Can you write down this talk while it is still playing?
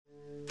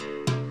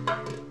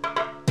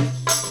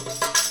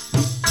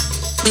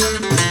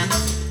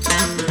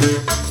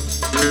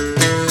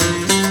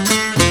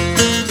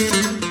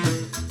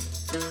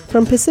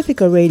From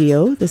Pacifica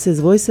Radio, this is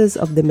Voices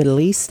of the Middle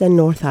East and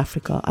North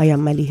Africa. I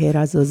am Malihe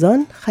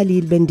Razozan.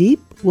 Khalil Bendib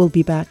will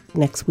be back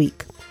next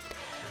week.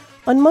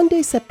 On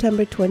Monday,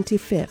 September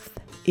 25th,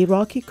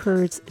 Iraqi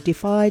Kurds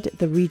defied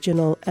the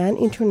regional and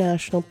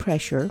international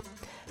pressure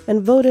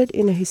and voted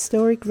in a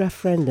historic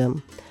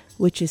referendum,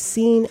 which is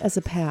seen as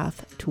a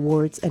path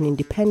towards an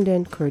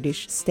independent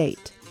Kurdish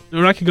state. The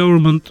Iraqi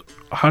government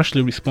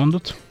harshly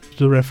responded to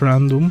the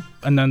referendum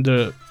and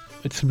then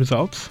its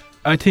results.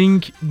 I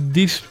think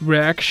this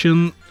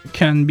reaction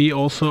can be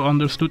also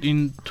understood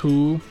in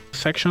two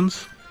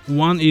sections.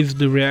 One is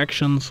the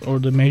reactions or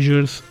the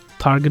measures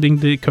targeting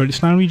the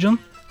Kurdistan region,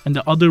 and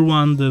the other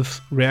one, the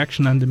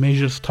reaction and the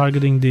measures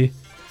targeting the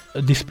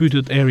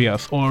disputed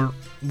areas, or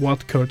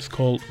what Kurds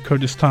call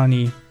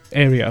Kurdistani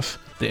areas.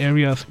 The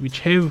areas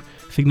which have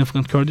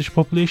significant Kurdish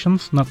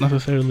populations, not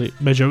necessarily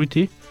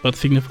majority, but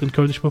significant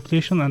Kurdish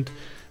population, and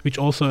which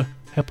also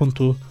happen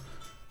to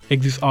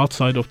exist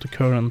outside of the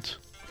current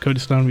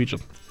Kurdistan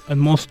region,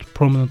 and most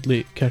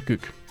prominently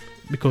Kirkuk,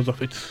 because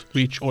of its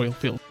rich oil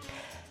field.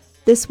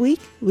 This week,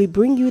 we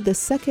bring you the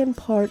second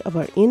part of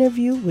our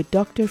interview with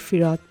Dr.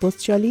 Firat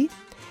Bozcali,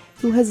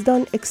 who has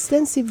done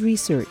extensive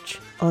research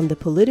on the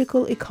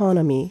political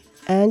economy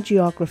and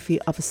geography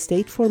of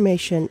state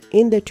formation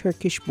in the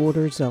Turkish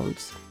border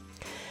zones.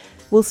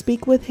 We'll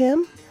speak with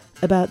him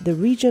about the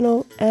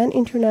regional and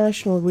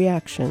international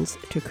reactions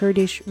to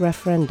Kurdish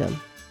referendum.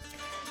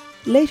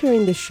 Later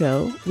in the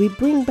show, we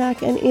bring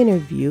back an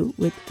interview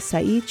with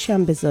Saeed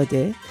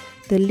Shambezadeh,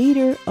 the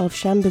leader of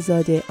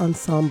Shambezadeh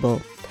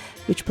Ensemble,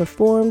 which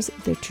performs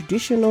the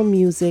traditional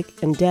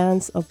music and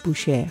dance of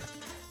Bushehr,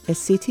 a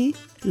city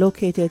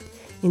located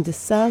in the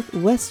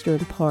southwestern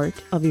part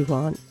of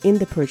Iran in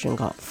the Persian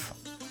Gulf.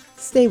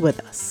 Stay with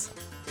us.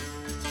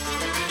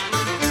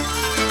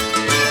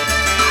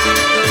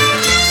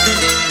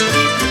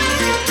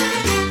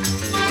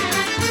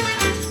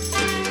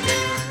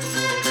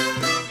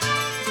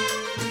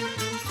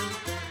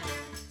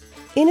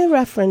 In a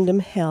referendum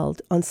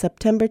held on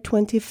September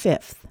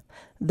 25th,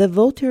 the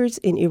voters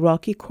in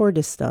Iraqi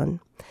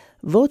Kurdistan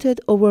voted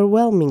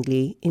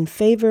overwhelmingly in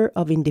favor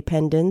of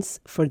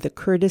independence for the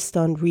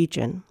Kurdistan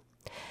region.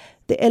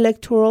 The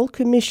Electoral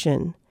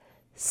Commission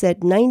said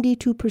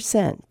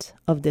 92%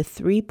 of the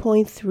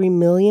 3.3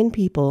 million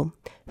people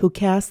who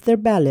cast their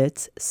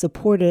ballots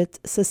supported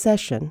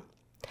secession.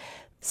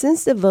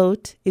 Since the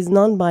vote is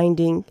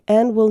non-binding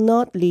and will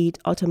not lead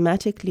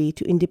automatically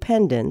to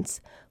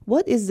independence,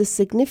 what is the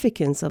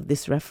significance of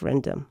this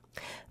referendum?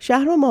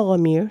 Shahram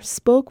Aghamir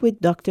spoke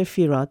with Dr.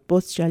 Firat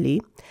Bozcali,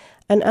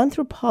 an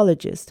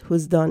anthropologist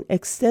who's done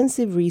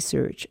extensive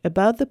research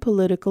about the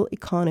political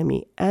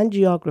economy and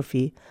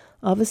geography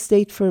of a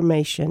state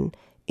formation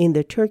in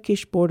the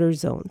Turkish border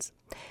zones.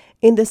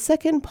 In the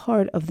second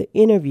part of the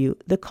interview,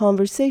 the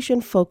conversation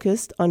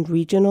focused on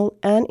regional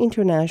and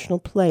international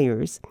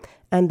players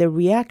and the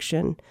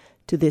reaction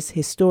to this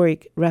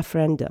historic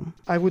referendum.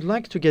 I would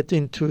like to get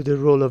into the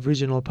role of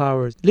regional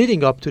powers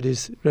leading up to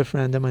this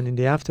referendum and in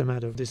the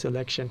aftermath of this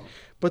election.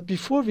 But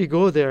before we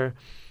go there,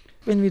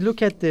 when we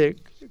look at the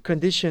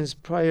conditions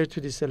prior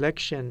to this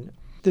election,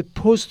 the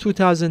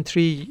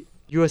post-2003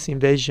 U.S.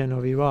 invasion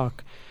of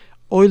Iraq,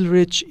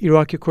 oil-rich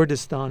Iraqi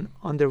Kurdistan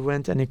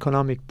underwent an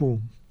economic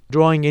boom,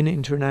 drawing in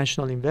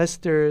international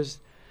investors.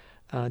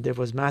 There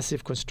was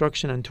massive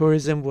construction, and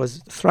tourism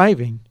was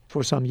thriving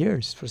for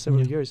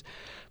several years.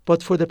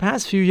 But for the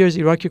past few years,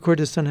 Iraqi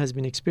Kurdistan has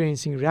been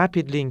experiencing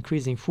rapidly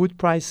increasing food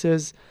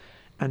prices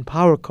and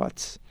power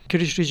cuts.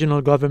 Kurdish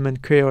regional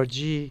government,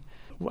 KRG,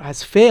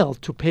 has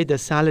failed to pay the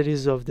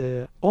salaries of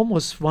the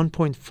almost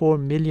 1.4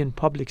 million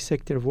public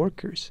sector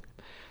workers.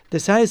 The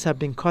salaries have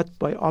been cut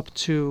by up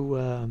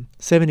to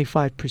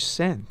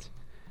 75%.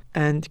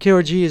 And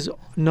KRG is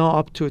now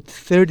up to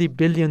 $30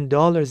 billion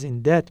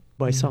in debt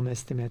by some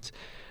estimates.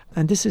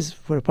 And this is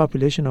for a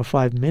population of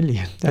 5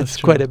 million. That's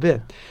quite a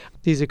bit.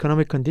 These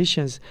economic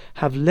conditions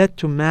have led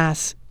to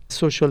mass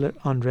social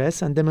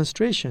unrest and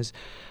demonstrations.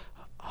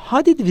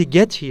 How did we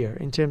get here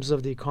in terms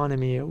of the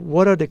economy?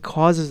 What are the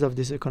causes of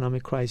this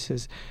economic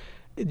crisis?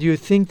 Do you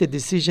think the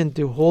decision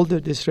to hold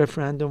this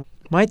referendum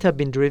might have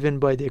been driven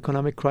by the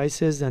economic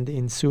crisis and the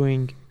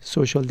ensuing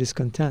social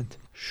discontent?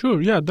 Sure,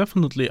 yeah,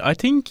 definitely. I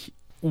think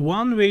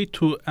one way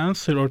to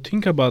answer or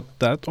think about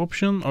that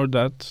option or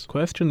that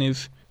question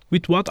is,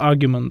 with what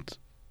argument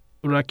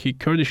Iraqi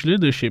Kurdish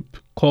leadership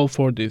call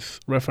for this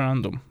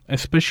referendum,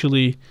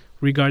 especially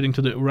regarding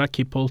to the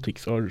Iraqi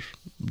politics or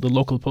the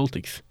local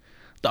politics.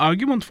 The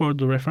argument for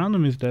the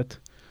referendum is that,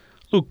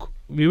 look,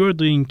 we were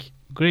doing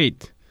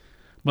great,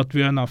 but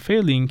we are now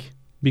failing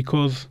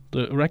because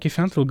the Iraqi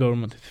central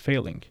government is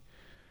failing.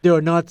 They are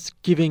not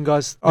giving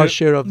us our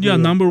share of the... Yeah,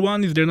 number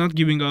one is they're not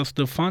giving us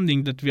the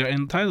funding that we are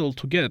entitled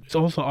to get. It's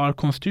also our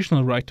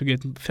constitutional right to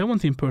get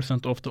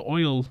 17% of the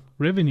oil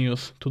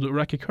revenues to the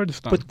Iraqi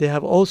Kurdistan. But they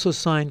have also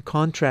signed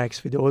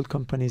contracts with the oil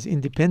companies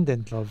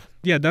independent of...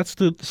 Yeah, that's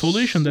the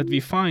solution that we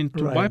find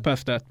to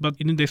bypass that. But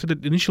they said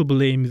that the initial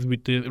blame is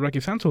with the Iraqi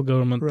central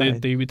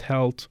government. They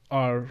withheld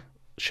our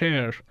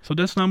share. So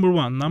that's number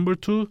one. Number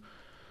two,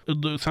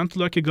 the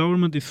Central Iraqi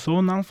government is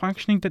so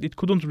non-functioning that it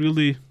couldn't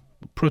really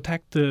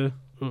protect the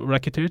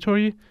Iraqi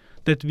territory,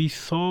 that we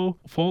saw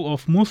fall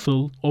of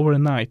Mosul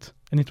overnight.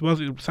 And it was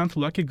the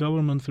Central Iraqi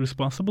government's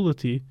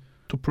responsibility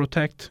to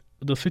protect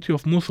the city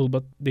of Mosul,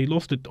 but they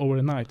lost it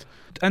overnight.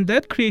 And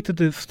that created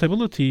a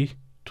stability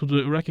to the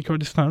Iraqi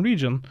Kurdistan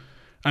region.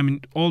 I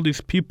mean, all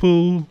these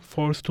people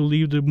forced to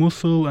leave the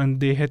Mosul, and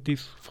they had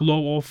this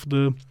flow of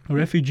the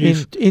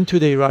refugees into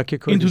the Iraqi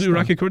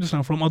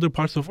Kurdistan from other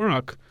parts of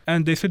Iraq.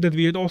 And they said that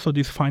we had also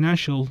this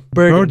financial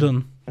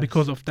burden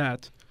because of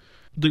that.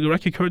 The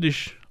Iraqi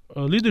Kurdish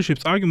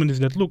leadership's argument is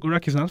that, look,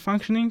 Iraq is not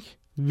functioning,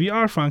 we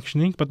are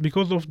functioning, but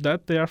because of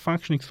that they are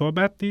functioning so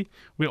badly,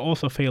 we're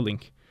also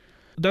failing.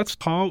 That's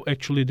how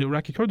actually the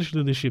Iraqi Kurdish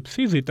leadership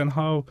sees it and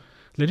how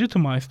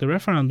legitimize the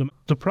referendum.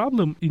 The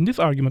problem in this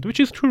argument, which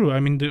is true, I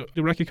mean, the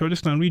Iraqi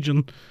Kurdistan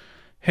region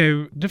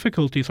have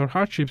difficulties or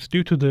hardships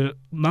due to the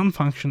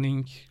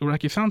non-functioning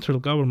Iraqi central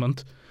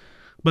government.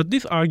 But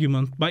this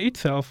argument by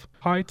itself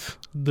hides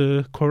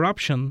the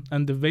corruption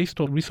and the waste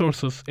of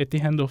resources at the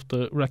hand of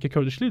the Iraqi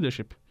Kurdish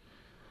leadership.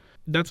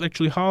 That's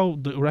actually how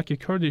the Iraqi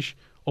Kurdish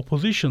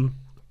opposition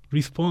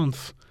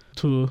responds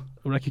to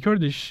Iraqi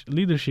Kurdish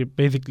leadership,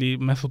 basically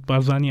Masoud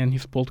Barzani and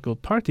his political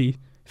party,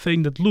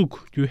 saying that,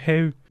 look, you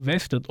have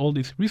wasted all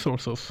these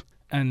resources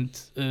and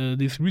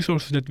these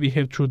resources that we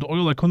have through the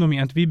oil economy,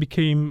 and we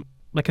became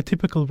like a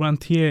typical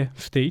rentier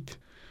state,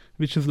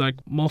 which is like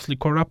mostly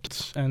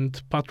corrupt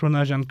and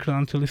patronage and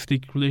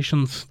clientelistic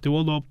relations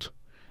developed,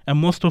 and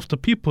most of the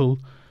people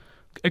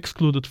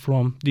excluded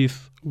from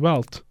this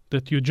wealth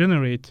that you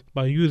generate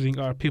by using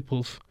our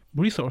people's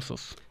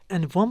resources.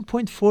 And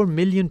 1.4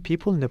 million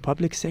people in the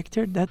public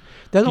sector, that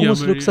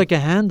almost looks like a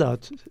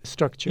handout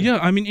structure. Yeah,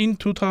 I mean, in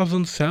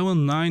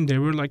 2007-9, they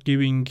were like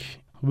giving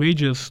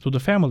wages to the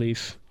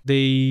families.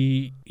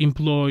 They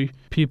employ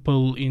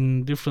people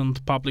in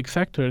different public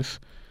sectors.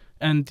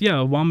 And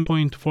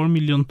 1.4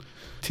 million,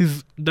 it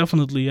is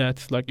definitely,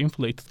 it's like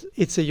inflated.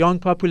 It's a young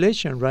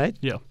population, right?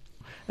 Yeah.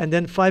 And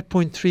then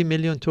 5.3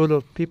 million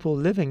total people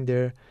living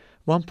there.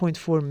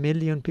 1.4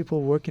 million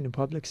people work in the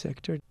public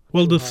sector.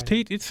 Well, the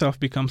state itself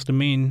becomes the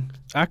main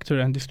actor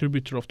and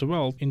distributor of the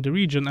wealth in the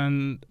region,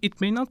 and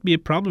it may not be a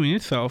problem in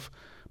itself,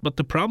 but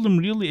the problem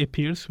really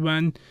appears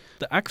when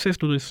the access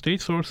to the state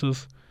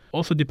sources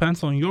also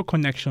depends on your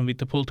connection with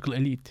the political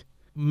elite.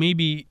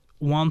 Maybe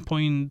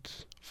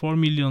 1.4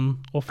 million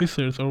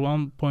officers or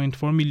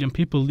 1.4 million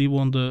people live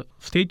on the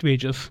state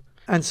wages.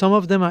 And some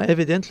of them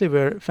evidently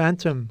were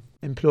phantom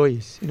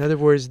employees. In other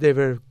words, they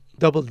were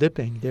double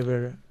dipping. They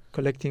were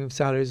collecting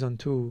salaries on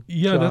two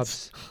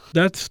jobs.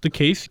 That's the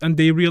case. And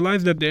they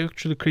realized that they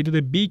actually created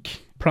a big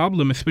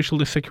problem, especially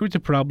the security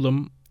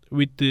problem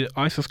with the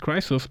ISIS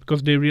crisis,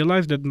 because they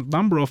realized that the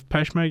number of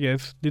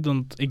Peshmergas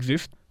didn't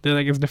exist. They're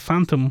like the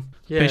phantom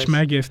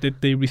Peshmergas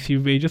that they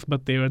receive wages,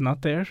 but they were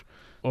not there,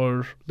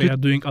 or they are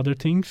doing other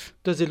things.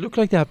 Does it look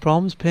like they have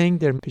problems paying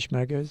their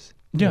Peshmergas?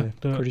 Yeah,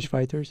 the Kurdish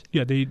fighters.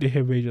 Yeah, they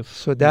have wages.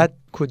 So that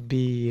could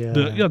be...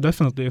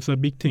 definitely. It's a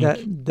big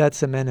thing.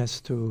 That's a menace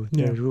to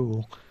their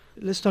rule.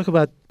 Let's talk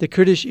about the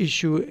Kurdish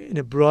issue in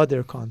a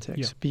broader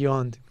context,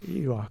 beyond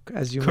Iraq,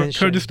 as you mentioned.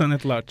 Kurdistan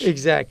at large.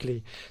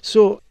 Exactly.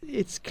 So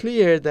it's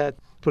clear that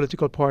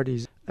political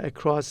parties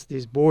across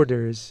these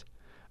borders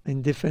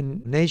in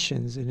different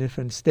nations, in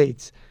different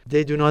states,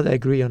 they do not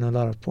agree on a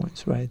lot of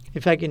points, right?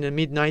 In fact, in the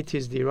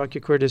mid-90s, the Iraqi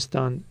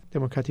Kurdistan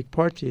Democratic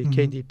Party,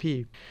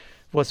 KDP,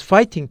 was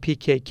fighting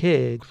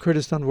PKK,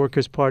 Kurdistan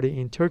Workers' Party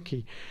in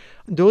Turkey.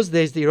 In those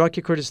days, the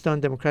Iraqi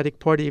Kurdistan Democratic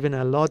Party even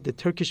allowed the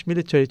Turkish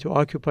military to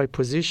occupy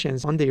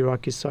positions on the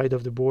Iraqi side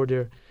of the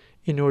border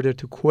in order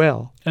to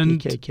quell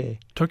PKK.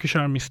 Turkish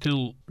army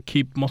still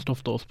keep most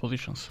of those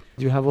positions.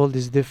 You have all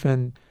these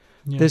different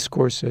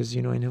discourses,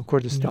 in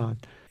Kurdistan.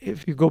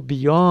 If you go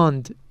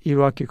beyond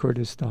Iraqi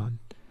Kurdistan,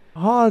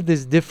 how are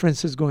these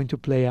differences going to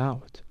play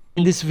out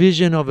in this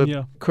vision of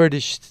a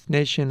Kurdish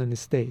nation and a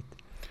state?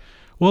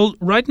 Well,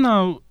 right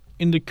now,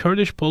 in the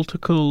Kurdish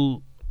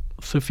political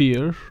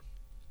sphere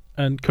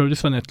and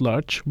Kurdistan at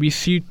large, we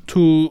see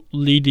two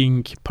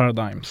leading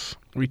paradigms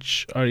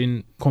which are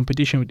in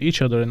competition with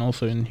each other and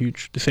also in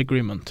huge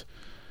disagreement.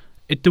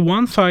 At the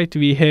one side,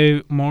 we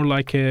have more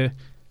like a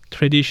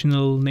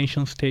traditional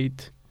nation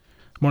state,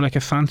 more like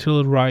a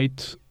central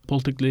right,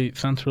 politically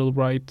central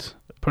right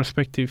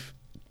perspective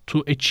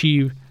to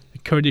achieve a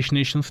Kurdish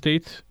nation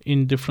state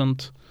in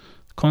different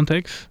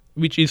contexts,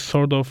 which is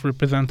sort of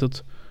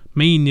represented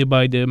mainly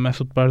by the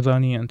Masoud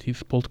Barzani and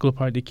his political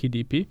party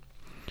KDP.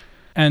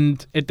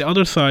 And at the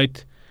other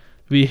side,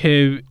 we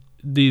have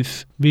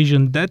this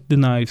vision that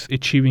denies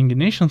achieving a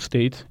nation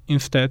state,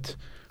 instead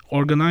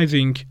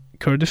organizing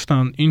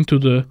Kurdistan into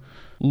the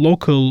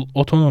local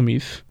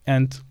autonomies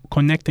and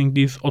connecting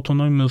these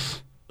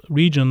autonomous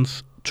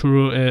regions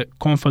through a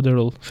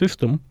confederal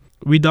system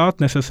without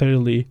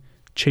necessarily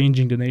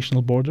changing the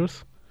national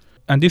borders.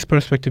 And this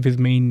perspective is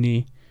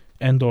mainly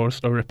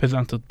endorsed or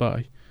represented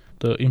by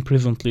the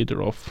imprisoned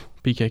leader of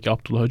PKK,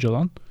 Abdullah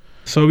Öcalan.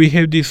 So we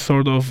have this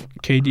sort of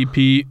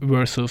KDP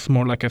versus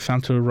more like a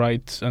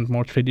center-right and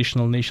more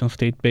traditional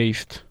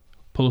nation-state-based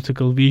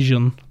political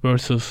vision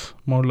versus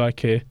more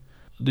like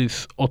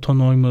this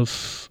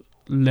autonomous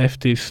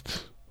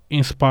leftist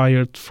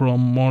inspired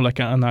from more like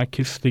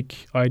anarchistic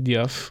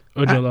ideas,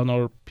 Öcalan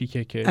or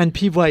PKK. And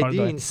PYD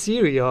paradigm. in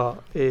Syria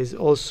is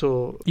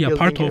also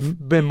part building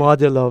of a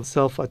model of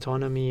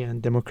self-autonomy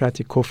and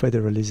democratic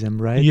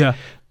co-federalism, right? Yeah,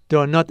 They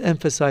are not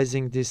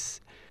emphasizing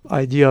this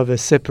idea of a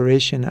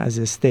separation as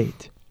a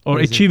state. or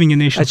What is it? achieving a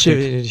nation state.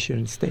 Achieving a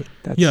nation state.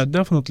 That's Yeah,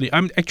 definitely.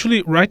 I'm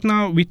actually right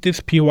now with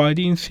this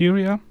PYD in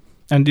Syria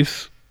and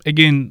this,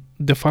 again,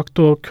 de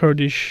facto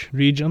Kurdish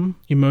region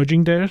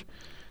emerging there,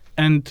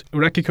 and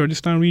Iraqi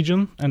Kurdistan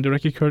region and the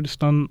Iraqi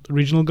Kurdistan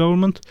regional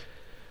government,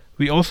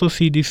 we also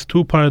see these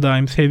two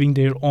paradigms having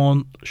their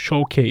own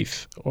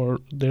showcase or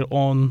their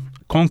own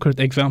concrete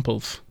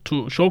examples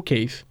to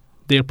showcase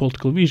their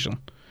political vision.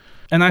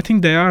 And I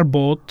think there are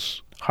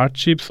both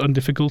hardships and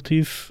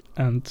difficulties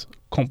and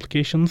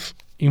complications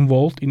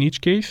involved in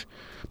each case,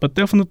 but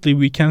definitely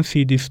we can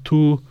see these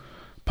two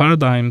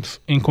paradigms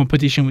in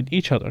competition with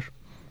each other.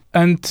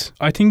 And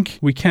I think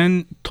we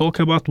can talk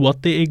about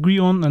what they agree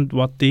on and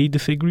what they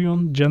disagree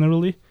on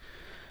generally.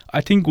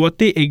 I think what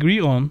they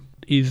agree on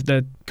is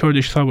that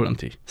Kurdish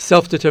sovereignty,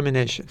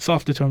 self-determination.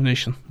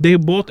 self-determination. They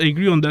both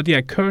agree on that,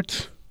 yeah,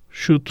 Kurds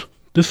should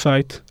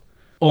decide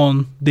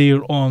on their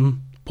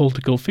own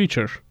political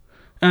future.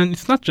 And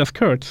it's not just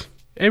Kurds.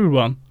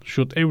 Everyone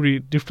should,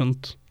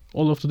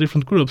 all of the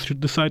different groups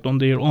should decide on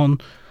their own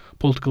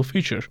political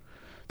future.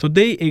 So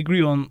they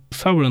agree on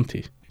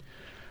sovereignty.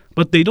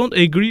 But they don't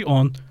agree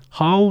on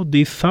how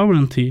this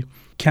sovereignty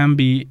can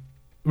be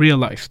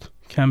realized,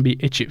 can be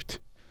achieved.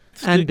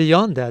 And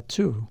beyond that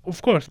too.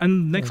 Of course.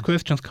 And next Yes.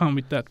 questions come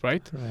with that,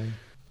 right? Right.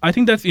 I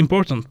think that's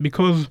important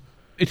because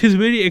it is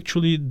very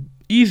actually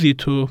easy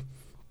to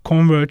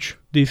converge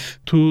these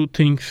two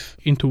things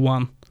into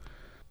one.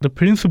 The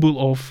principle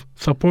of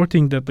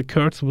supporting that the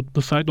Kurds would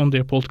decide on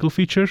their political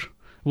future,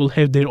 will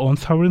have their own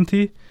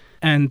sovereignty,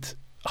 and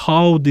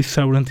how this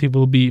sovereignty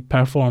will be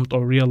performed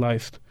or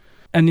realized.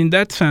 And in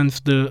that sense,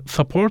 the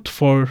support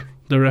for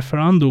the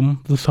referendum,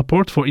 the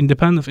support for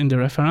independence in the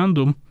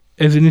referendum,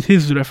 as in it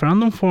is the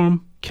referendum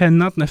form,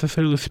 cannot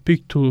necessarily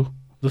speak to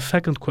the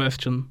second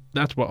question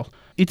that well.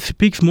 It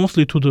speaks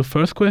mostly to the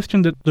first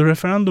question, that the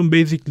referendum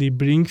basically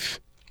brings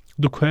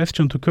the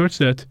question to Kurds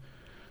that,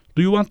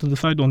 do you want to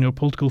decide on your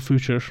political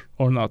future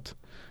or not?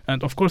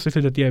 And of course they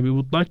say that, yeah, we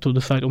would like to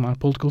decide on our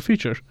political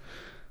future.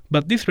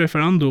 But this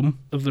referendum,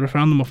 the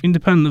referendum of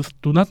independence,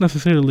 do not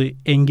necessarily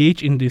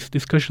engage in these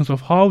discussions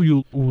of how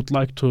you would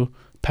like to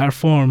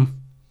perform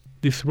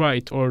this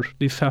right or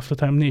this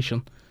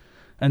self-determination.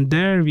 And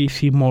there we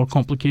see more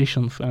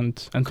complications and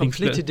things.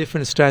 Completely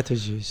different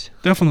strategies.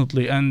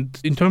 Definitely. And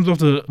in terms of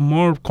the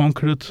more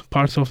concrete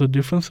parts of the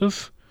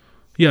differences,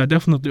 yeah,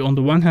 definitely. On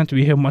the one hand,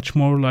 we have much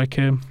more like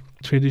a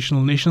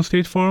traditional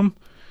nation-state form,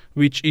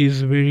 which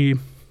is very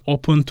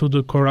open to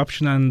the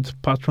corruption and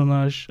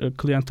patronage,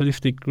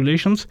 clientelistic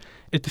relations.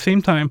 At the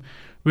same time,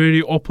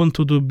 very open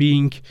to the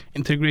being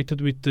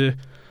integrated with the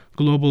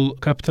global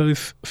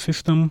capitalist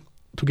system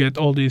to get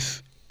all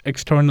these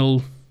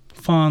external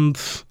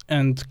funds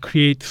and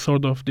create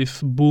sort of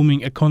this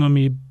booming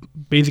economy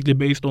basically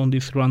based on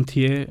these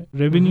rentier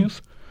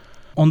revenues.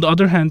 On the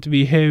other hand,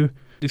 we have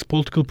this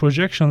political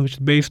projection which is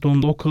based on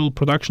local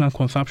production and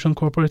consumption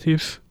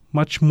cooperatives,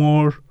 much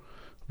more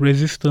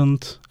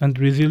resistant and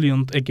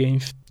resilient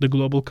against the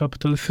global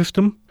capitalist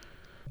system.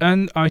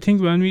 And I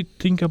think when we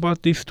think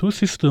about these two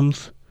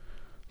systems,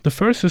 the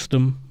first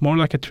system, more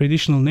like a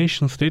traditional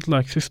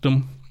nation-state-like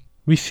system,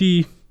 we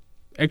see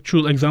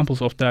actual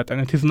examples of that, and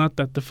it is not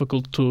that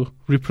difficult to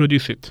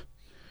reproduce it.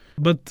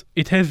 But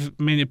it has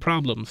many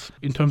problems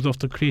in terms of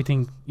the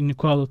creating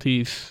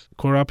inequalities,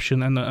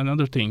 corruption, and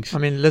other things. I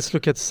mean, let's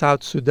look at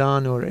South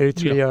Sudan or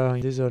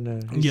Eritrea. These are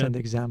the recent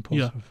examples.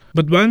 Yeah.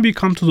 But when we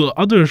come to the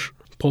other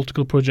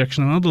political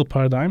projection, another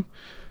paradigm,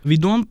 we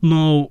don't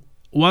know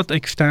what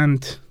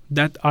extent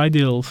that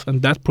ideals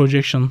and that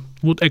projection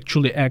would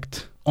actually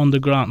act on the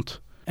ground.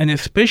 And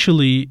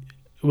especially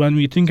when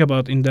we think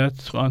about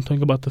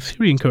the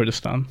Syrian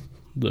Kurdistan,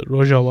 the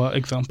Rojava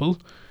example,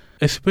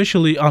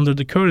 especially under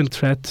the current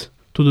threat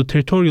to the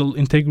territorial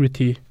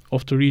integrity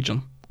of the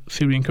region,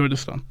 Syrian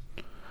Kurdistan.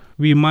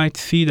 We might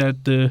see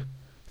that the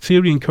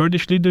Syrian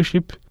Kurdish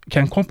leadership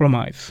can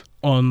compromise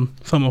on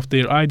some of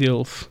their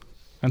ideals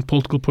and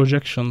political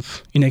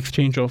projections in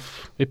exchange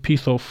of a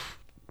piece of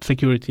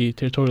security,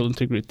 territorial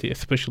integrity,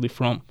 especially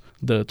from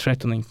the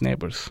threatening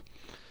neighbors.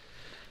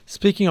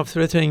 Speaking of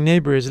threatening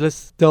neighbors,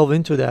 let's delve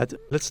into that.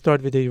 Let's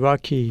start with the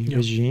Iraqi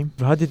regime.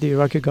 How did the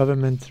Iraqi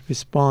government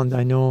respond?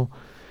 I know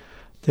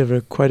there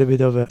were quite a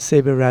bit of a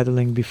saber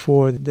rattling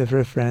before the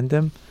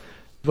referendum.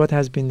 What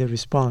has been the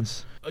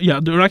response? Yeah,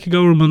 the Iraqi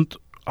government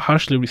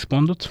harshly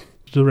responded to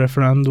the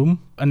referendum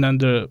and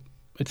then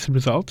its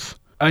results.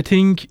 I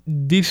think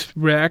this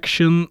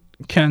reaction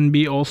can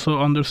be also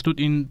understood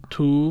in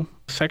two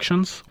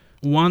sections.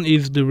 One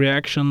is the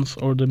reactions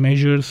or the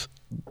measures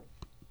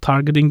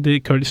targeting the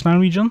Kurdistan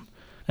region,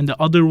 and the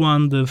other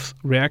one, the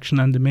reaction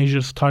and the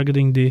measures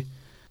targeting the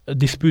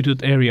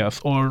disputed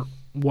areas or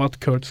what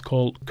Kurds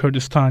call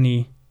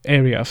Kurdistani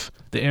areas,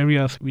 the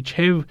areas which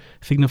have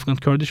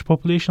significant Kurdish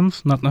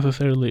populations, not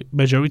necessarily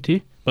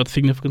majority, but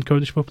significant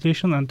Kurdish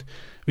population, and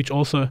which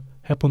also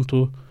happen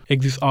to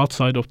exist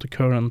outside of the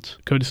current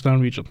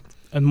Kurdistan region,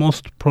 and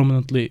most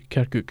prominently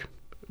Kirkuk,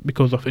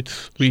 because of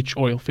its rich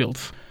oil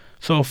fields.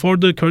 So for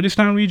the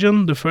Kurdistan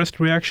region, the first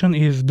reaction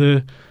is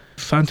the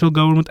central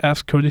government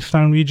asked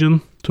Kurdistan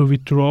region to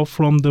withdraw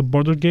from the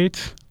border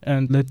gates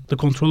and let the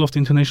control of the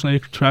international air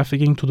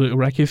trafficking to the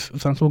Iraqi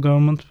central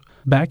government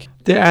back.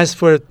 They asked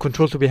for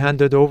control to be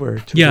handed over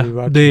to the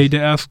Iraqi. They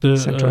asked the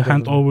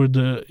hand government. over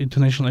the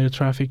international air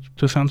traffic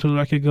to central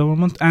Iraqi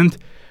government, and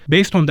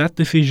based on that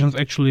decision,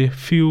 actually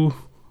few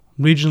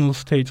regional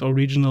states or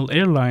regional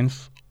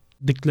airlines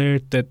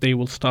declared that they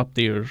will stop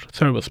their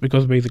service,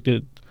 because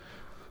basically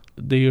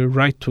their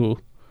right to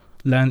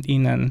land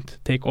in and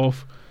take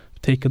off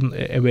taken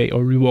away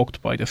or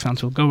revoked by the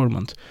central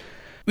government,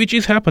 which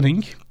is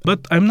happening. But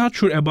I'm not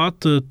sure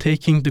about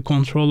taking the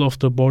control of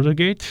the border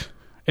gate.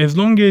 As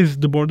long as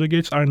the border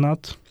gates are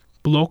not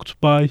blocked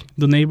by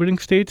the neighboring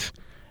states,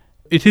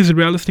 it is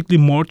realistically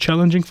more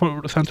challenging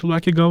for the central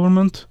Iraqi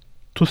government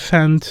to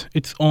send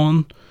its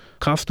own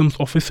customs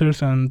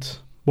officers and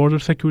border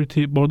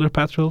security, border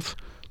patrols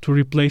to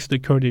replace the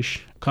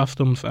Kurdish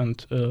customs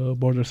and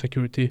border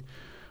security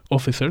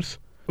officers.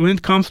 When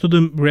it comes to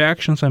the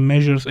reactions and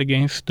measures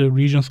against the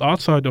regions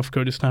outside of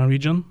Kurdistan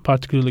region,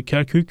 particularly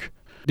Kirkuk,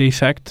 they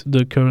sacked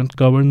the current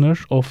governor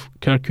of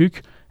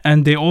Kirkuk,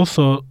 and they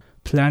also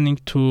planning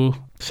to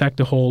sack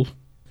the whole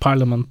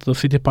parliament, the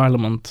city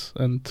parliament,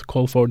 and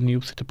call for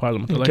new city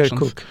parliament elections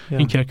Kirkuk,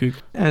 in Kirkuk.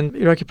 And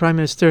Iraqi Prime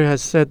Minister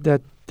has said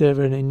that they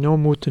were in no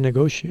mood to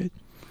negotiate.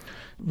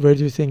 Where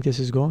do you think this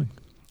is going?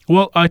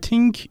 Well, I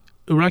think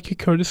Iraqi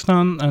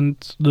Kurdistan and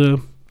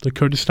the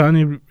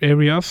Kurdistani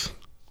areas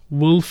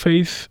will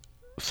face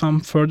some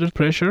further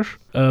pressure,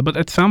 but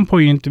at some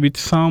point with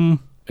some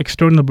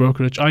external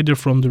brokerage, either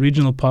from the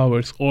regional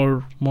powers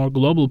or more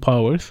global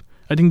powers,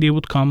 I think they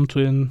would come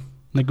to a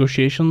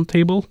negotiation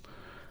table,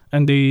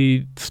 and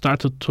they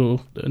started to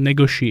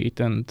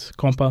negotiate and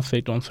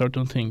compensate on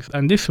certain things.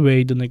 And this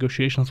way, the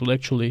negotiations will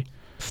actually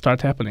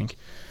start happening.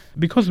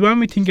 Because when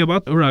we think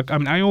about Iraq, I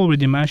mean, I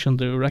already mentioned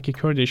the Iraqi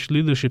Kurdish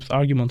leadership's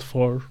argument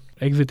for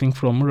exiting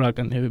from Iraq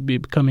and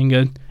becoming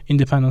an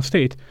independent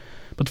state.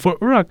 But for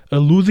Iraq,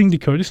 losing the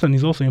Kurdistan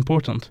is also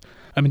important.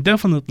 I mean,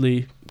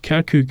 definitely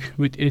Kirkuk,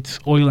 with its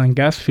oil and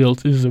gas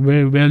fields, is a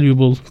very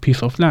valuable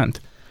piece of land.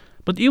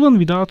 But even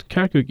without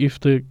Kirkuk, if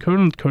the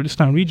current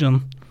Kurdistan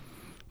region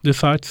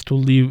decides to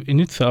live in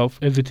itself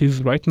as it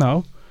is right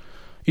now,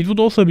 it would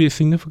also be a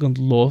significant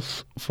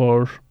loss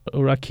for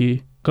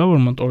Iraqi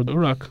government or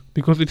Iraq,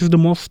 because it is the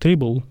most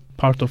stable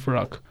part of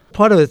Iraq.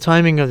 Part of the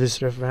timing of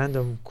this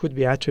referendum could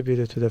be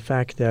attributed to the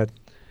fact that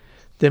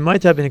there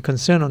might have been a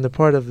concern on the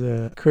part of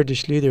the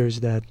Kurdish leaders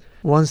that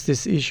once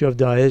this issue of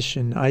Daesh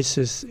and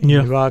ISIS in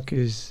Iraq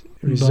is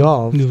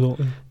resolved,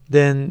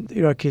 then the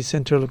Iraqi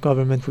central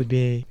government would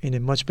be in a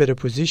much better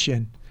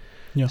position.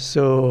 Yeah.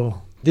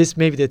 So this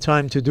may be the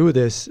time to do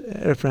this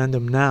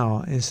referendum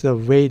now, instead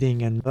of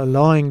waiting and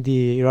allowing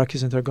the Iraqi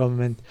central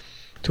government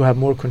to have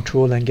more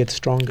control and get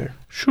stronger.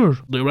 Sure,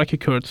 the Iraqi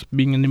Kurds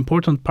being an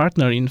important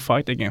partner in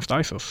fight against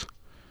ISIS.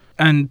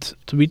 And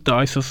with the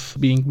ISIS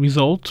being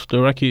resolved, the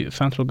Iraqi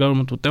central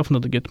government would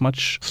definitely get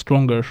much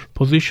stronger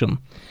position.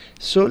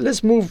 So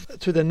let's move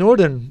to the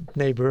northern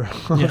neighbor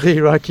of the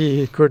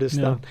Iraqi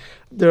Kurdistan. Yeah.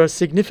 There are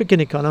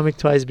significant economic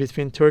ties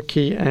between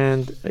Turkey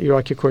and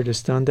Iraqi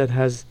Kurdistan that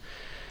has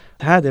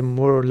had a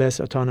more or less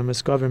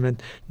autonomous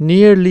government.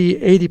 Nearly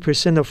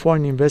 80% of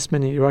foreign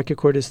investment in Iraqi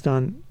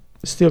Kurdistan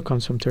still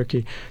comes from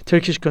Turkey.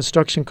 Turkish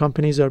construction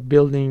companies are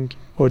building,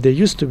 or they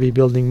used to be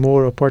building,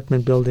 more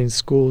apartment buildings,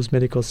 schools,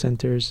 medical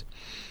centers,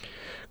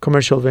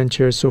 commercial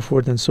ventures, so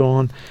forth and so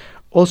on.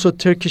 Also,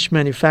 Turkish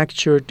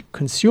manufactured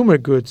consumer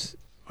goods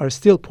are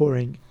still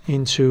pouring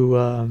into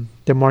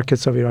the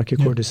markets of Iraqi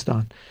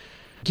Kurdistan.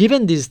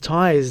 Given these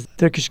ties, the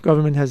Turkish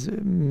government has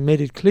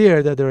made it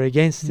clear that they're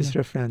against this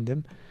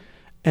referendum.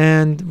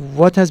 And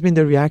what has been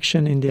the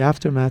reaction in the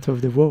aftermath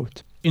of the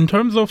vote? In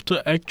terms of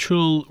the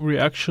actual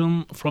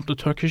reaction from the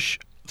Turkish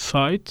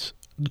side,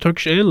 the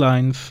Turkish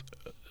Airlines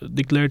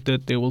declared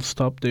that they will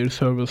stop their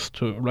service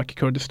to Iraqi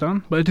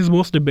Kurdistan, but it is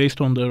mostly based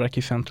on the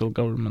Iraqi central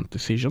government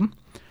decision.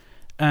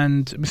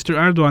 And Mr.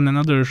 Erdogan and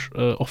other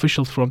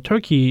officials from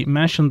Turkey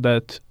mentioned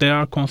that they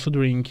are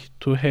considering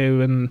to have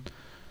an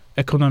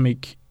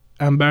economic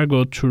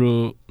embargo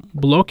through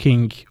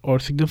blocking or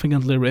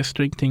significantly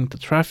restricting the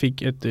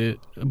traffic at the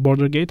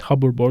border gate,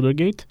 Habur border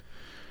gate,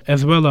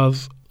 as well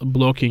as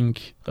blocking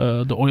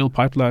the oil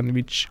pipeline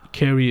which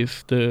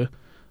carries the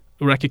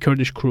Iraqi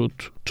Kurdish crude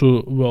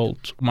to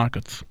world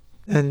markets.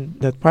 And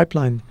that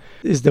pipeline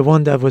is the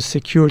one that was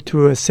secured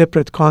through a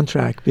separate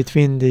contract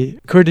between the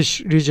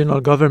Kurdish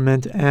regional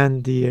government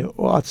and the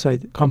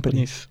outside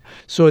companies.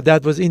 So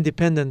that was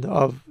independent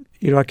of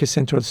Iraqi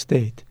central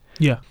state.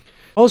 Yeah.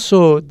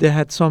 Also, they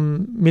had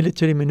some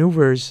military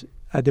maneuvers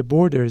at the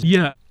borders.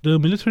 Yeah, the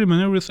military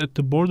maneuvers at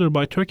the border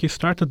by Turkey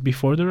started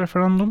before the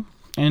referendum.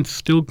 and it's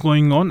still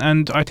going on.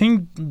 And I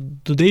think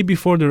the day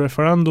before the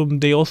referendum,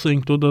 they also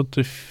included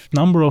a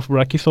number of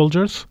Iraqi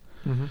soldiers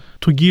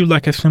to give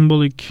like a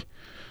symbolic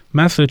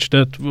message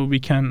that we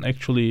can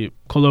actually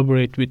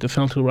collaborate with the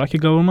central Iraqi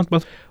government.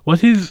 But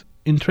what is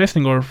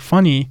interesting or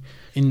funny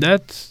in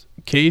that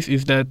case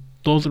is that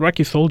those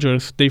Iraqi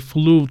soldiers, they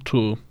flew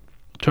to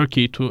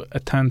Turkey to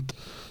attend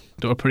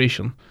the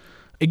operation.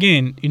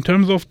 Again, in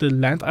terms of the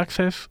land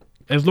access,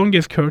 as long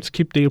as Kurds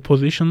keep their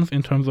positions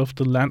in terms of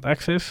the land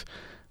access,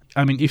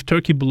 I mean, if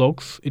Turkey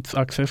blocks its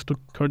access to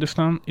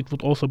Kurdistan, it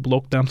would also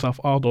block themselves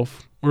out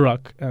of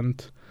Iraq and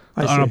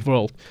the Arab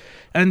world.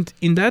 And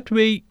in that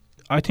way,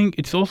 I think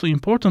it's also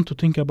important to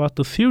think about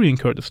the Syrian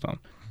Kurdistan.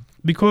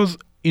 Because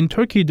in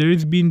Turkey, there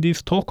has been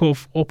this talk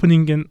of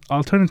opening an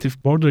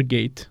alternative border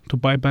gate to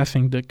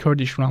bypassing the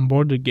Kurdish-run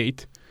border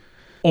gate,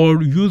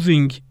 or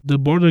using the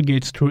border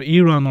gates through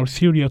Iran or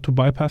Syria to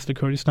bypass the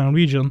Kurdistan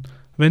region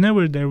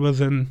whenever there was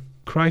a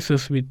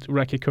crisis with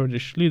Iraqi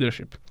Kurdish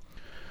leadership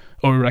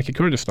or Iraqi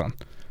Kurdistan.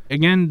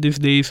 Again, these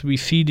days we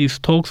see these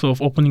talks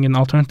of opening an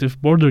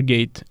alternative border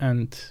gate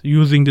and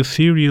using the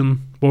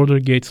Syrian border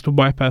gates to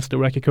bypass the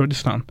Iraqi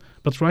Kurdistan.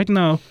 But right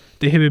now,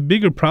 they have a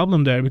bigger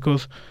problem there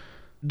because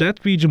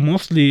that region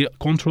mostly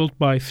controlled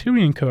by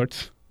Syrian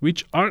Kurds,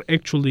 which are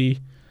actually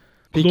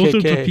closer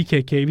to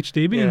PKK, which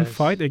they've been in a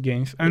fight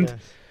against. And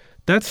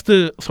that's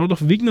the sort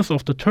of weakness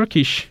of the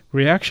Turkish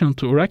reaction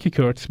to Iraqi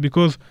Kurds,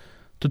 because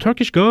the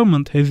Turkish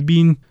government has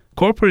been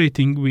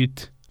cooperating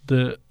with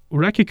the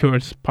Iraqi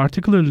Kurds,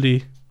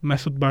 particularly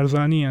Masoud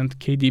Barzani and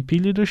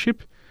KDP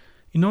leadership,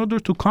 in order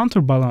to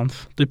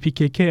counterbalance the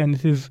PKK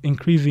and its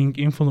increasing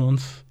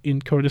influence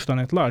in Kurdistan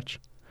at large.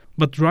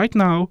 But right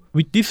now,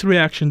 with this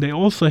reaction, they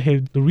also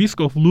have the risk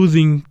of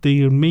losing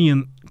their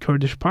main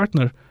Kurdish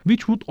partner,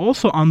 which would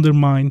also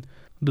undermine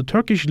the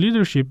Turkish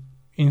leadership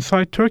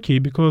inside Turkey,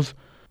 because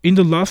in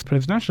the last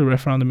presidential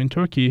referendum in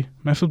Turkey,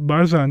 Masoud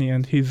Barzani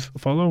and his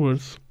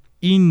followers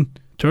in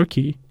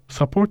Turkey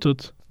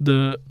supported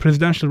the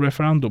presidential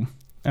referendum,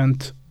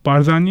 and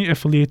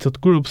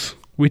Barzani-affiliated groups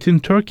within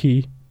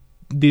Turkey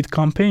did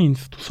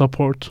campaigns to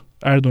support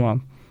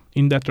Erdogan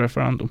in that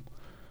referendum.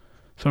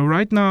 So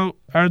right now,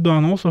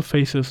 Erdogan also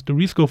faces the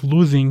risk of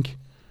losing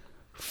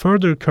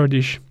further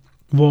Kurdish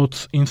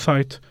votes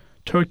inside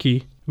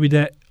Turkey with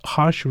a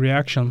harsh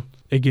reaction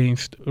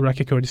against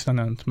Iraqi Kurdistan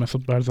and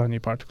Masoud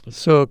Barzani particularly.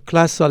 So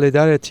class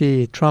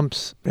solidarity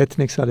trumps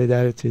ethnic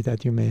solidarity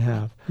that you may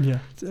have. Yeah.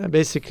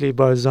 Basically,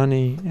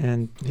 Barzani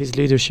and his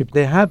leadership,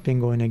 they have been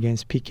going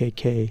against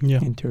PKK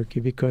in Turkey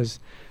because,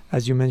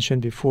 as you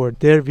mentioned before,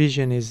 their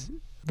vision is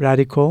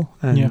radical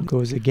and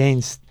goes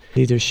against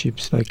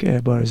leaderships like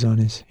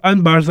Barzani's.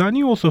 And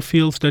Barzani also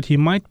feels that he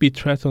might be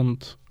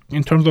threatened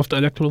in terms of the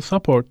electoral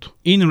support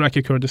in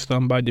Iraqi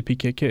Kurdistan by the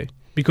PKK.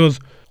 Because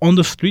on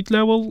the street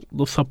level,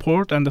 the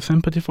support and the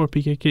sympathy for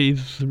PKK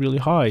is really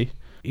high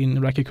in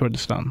Iraqi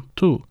Kurdistan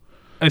too,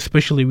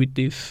 especially with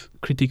these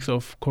critiques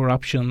of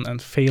corruption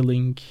and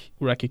failing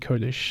Iraqi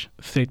Kurdish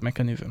state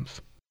mechanisms.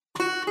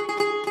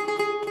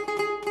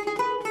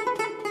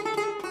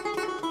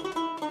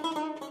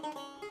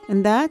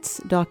 And that's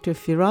Dr.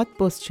 Firat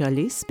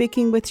Bozchali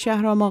speaking with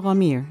Shahram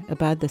Aghamir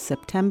about the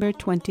September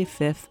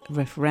 25th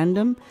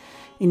referendum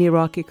in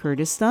Iraqi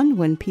Kurdistan,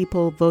 when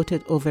people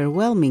voted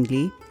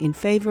overwhelmingly in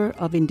favor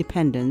of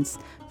independence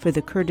for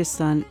the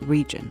Kurdistan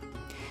region.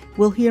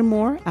 We'll hear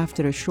more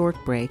after a short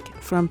break.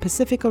 From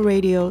Pacifica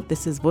Radio,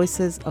 this is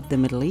Voices of the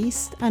Middle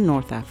East and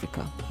North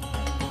Africa.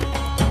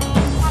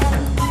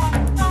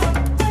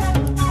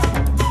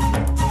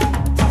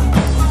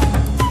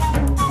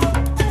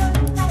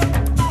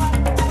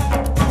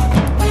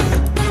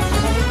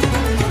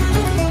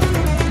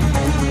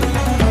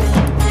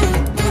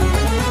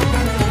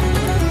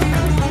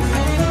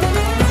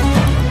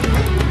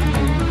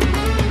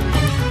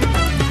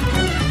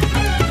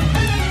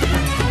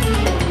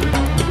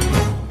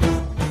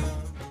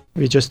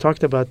 We just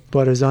talked about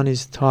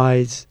Barzani's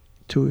ties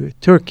to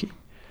Turkey,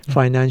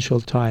 financial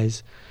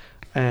ties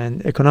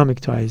and economic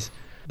ties.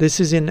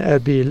 This is in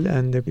Erbil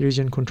and the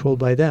region controlled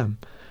by them.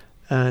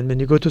 And when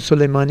you go to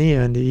Soleimani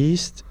and the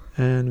east,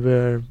 and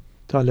where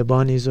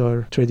Talibanis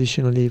are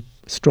traditionally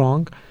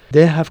strong,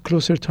 they have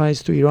closer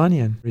ties to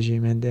Iranian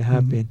regime, and they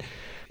have been.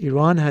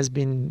 Iran has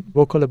been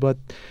vocal about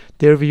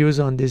their views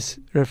on this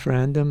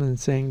referendum and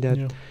saying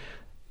that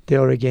they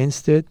are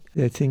against it.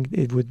 They think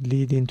it would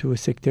lead into a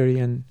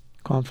sectarian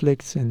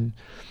conflicts and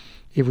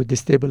it would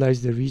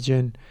destabilize the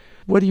region.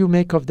 What do you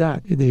make of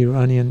that, the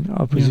Iranian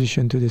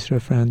opposition to this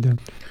referendum?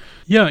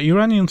 Yeah,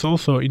 Iranians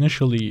also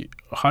initially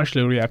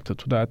harshly reacted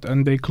to that,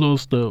 and they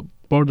closed the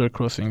border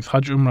crossings,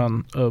 Hajj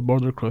Umran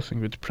border crossing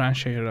with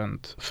Panjshir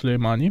and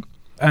Soleimani.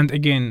 And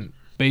again,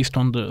 based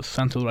on the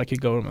central Iraqi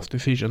government's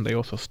decision, they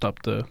also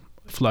stopped the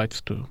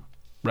flights to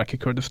Iraqi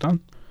Kurdistan.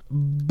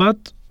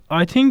 But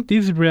I think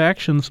these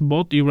reactions,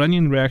 both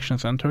Iranian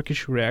reactions and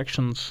Turkish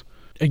reactions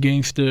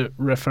against the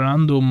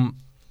referendum,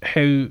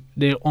 have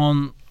their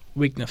own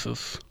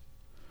weaknesses.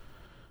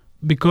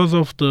 Because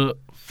of the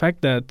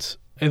fact that,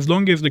 as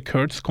long as the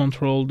Kurds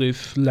control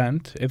this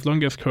land, as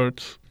long as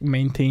Kurds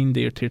maintain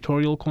their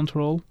territorial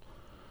control,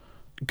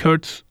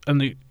 Kurds and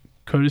the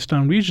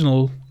Kurdistan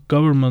regional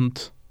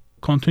government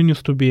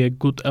continues to be a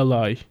good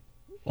ally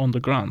on the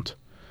ground,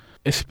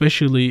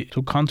 especially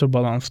to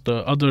counterbalance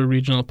the other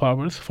regional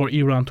powers, for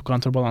Iran to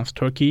counterbalance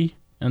Turkey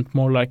and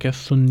more like a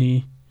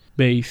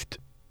Sunni-based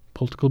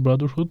political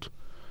brotherhood.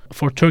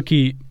 For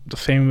Turkey, the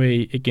same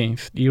way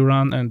against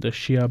Iran and the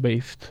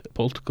Shia-based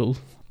political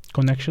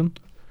connection.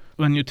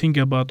 When you think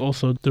about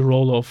also the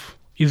role of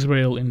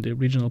Israel in the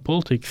regional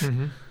politics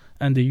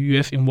and the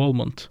US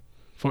involvement.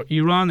 For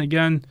Iran,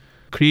 again,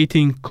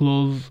 creating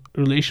close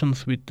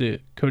relations with the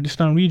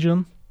Kurdistan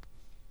region,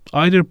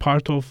 either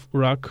part of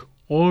Iraq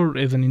or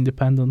as an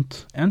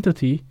independent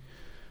entity,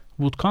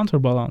 would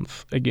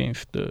counterbalance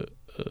against the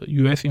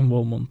US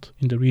involvement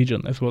in the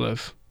region as well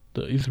as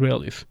the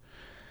Israelis.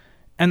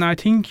 And I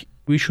think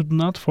we should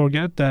not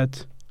forget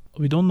that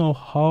we don't know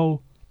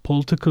how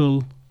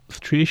political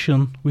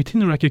situation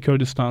within Iraqi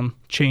Kurdistan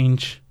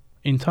change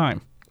in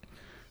time.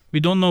 We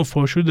don't know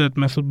for sure that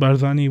Masoud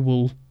Barzani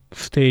will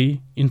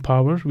stay in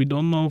power. We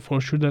don't know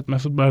for sure that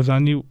Masoud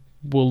Barzani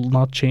will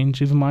not change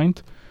his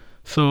mind.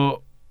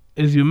 So,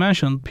 as you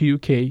mentioned,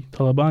 PUK,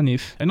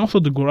 Talibanis, and also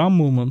the Goran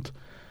movement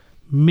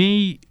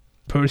may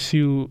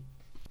pursue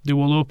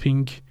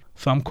developing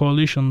some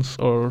coalitions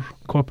or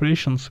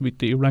cooperations with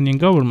the Iranian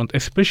government,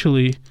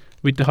 especially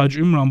with the Hajj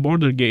Umran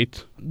border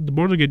gate. The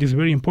border gate is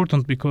very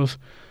important because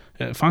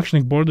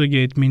functioning border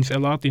gate means a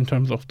lot in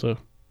terms of the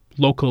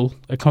local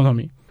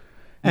economy.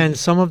 And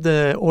some of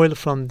the oil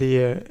from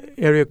the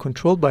area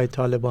controlled by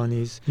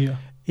Talibanis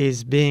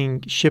is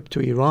being shipped to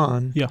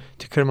Iran,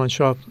 to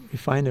Kermanshah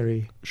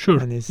refinery. Sure.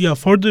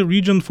 For the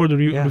region, for the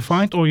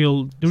refined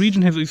oil, the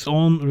region has its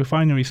own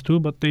refineries too,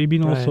 but they've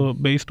been also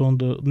based on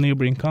the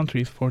neighboring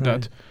countries for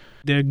that.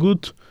 They're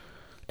good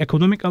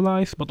economic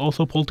allies, but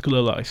also political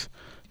allies.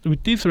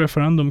 With this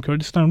referendum,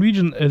 Kurdistan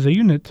region as a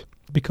unit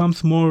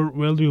becomes more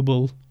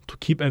valuable to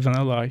keep as an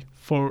ally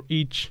for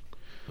each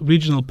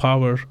regional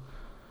power,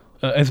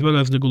 as well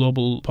as the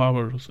global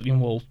powers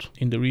involved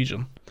in the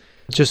region.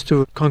 Just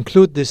to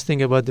conclude this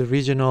thing about the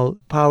regional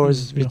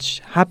powers,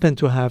 which happen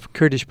to have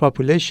Kurdish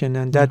population,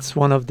 and that's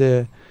one of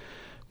the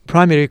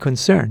primary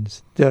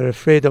concerns. They're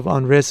afraid of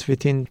unrest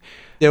within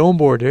their own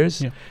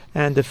borders,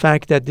 and the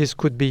fact that this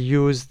could be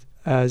used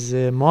as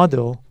a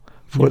model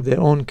for their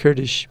own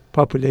Kurdish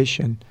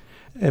population,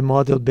 a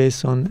model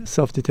based on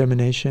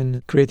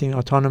self-determination, creating an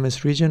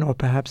autonomous region, or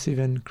perhaps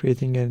even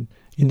creating an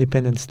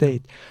independent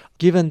state.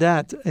 Given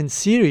that, in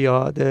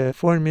Syria, the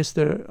foreign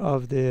minister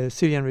of the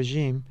Syrian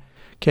regime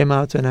came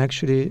out and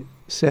actually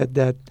said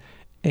that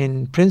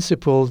in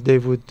principle they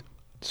would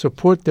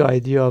support the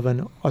idea of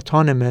an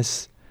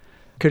autonomous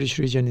Kurdish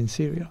region in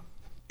Syria.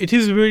 It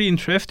is very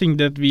interesting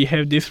that we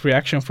have this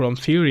reaction from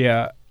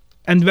Syria.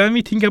 And when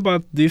we think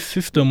about this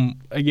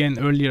system, again,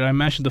 earlier I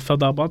mentioned the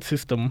Sadabad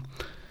system.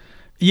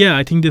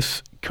 I think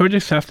this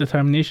Kurdish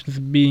self-determination is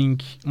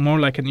being more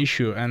like an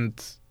issue, and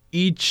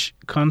each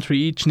country,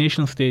 each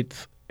nation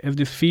state has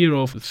this fear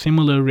of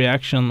similar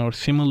reaction or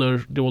similar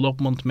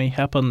development may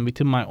happen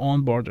within my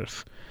own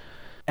borders.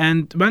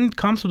 And when it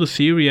comes to the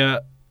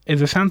Syria,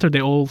 as a center,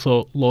 they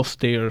also lost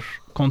their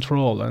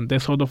control, and they're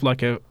sort of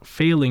like a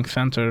failing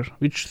center,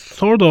 which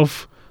sort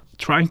of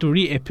trying to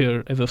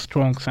reappear as a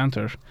strong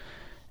center.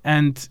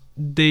 And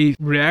they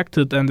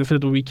reacted and they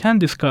said, we can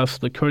discuss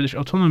the Kurdish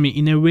autonomy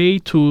in a way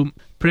to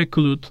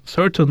preclude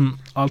certain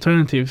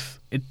alternatives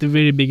at the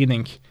very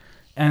beginning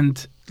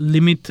and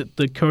limit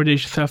the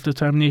Kurdish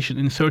self-determination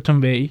in a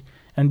certain way,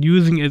 and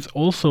using it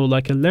also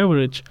like a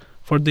leverage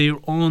for their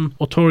own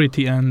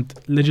authority and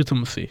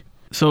legitimacy.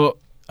 So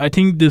I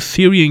think the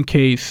Syrian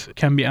case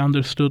can be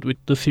understood with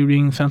the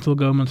Syrian central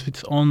government with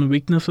its own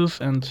weaknesses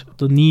and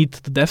the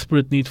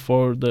desperate need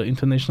for the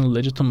international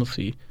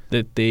legitimacy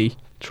that they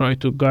try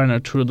to garner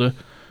through the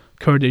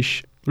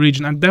Kurdish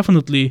region. And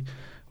definitely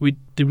with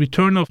the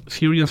return of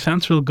Syrian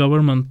central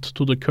government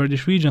to the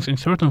Kurdish regions in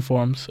certain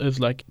forms, as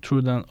like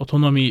through the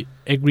autonomy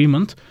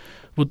agreement,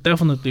 would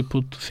definitely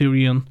put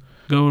Syrian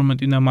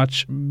government in a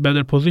much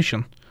better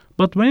position.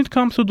 But when it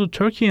comes to the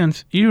Turkey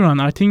and Iran,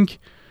 I think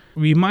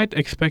we might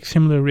expect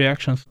similar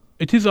reactions.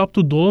 It is up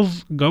to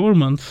those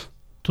governments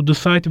to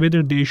decide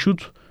whether they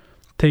should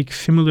take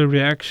similar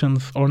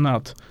reactions or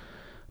not.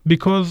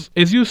 Because,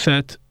 as you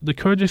said, the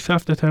Kurdish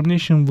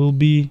self-determination will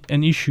be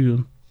an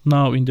issue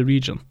now in the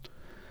region.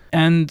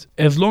 And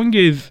as long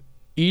as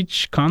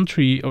each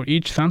country or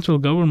each central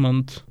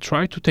government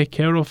try to take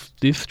care of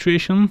this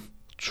situation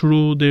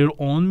through their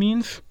own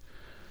means,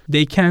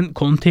 they can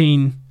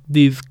contain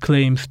these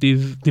claims,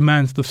 these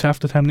demands, the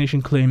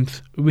self-determination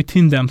claims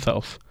within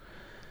themselves.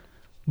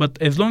 But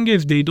as long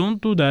as they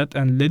don't do that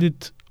and let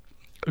it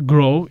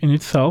grow in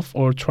itself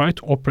or try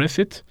to oppress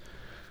it,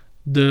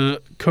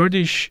 the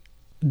Kurdish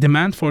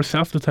demand for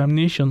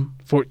self-determination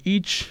for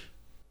each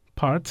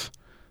part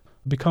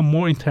become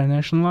more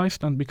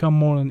internationalized and become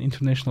more an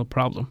international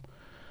problem.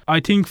 I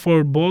think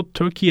for both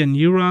Turkey and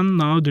Iran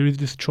now there is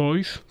this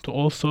choice to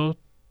also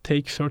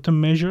take certain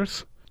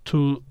measures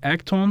to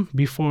act on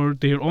before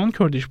their own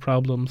Kurdish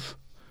problems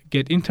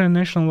get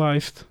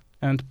internationalized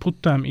and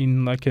put them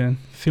in like a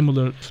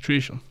similar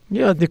situation?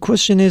 Yeah, the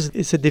question is,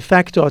 it's a de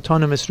facto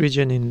autonomous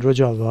region in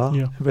Rojava,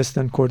 Yeah.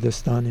 Western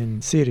Kurdistan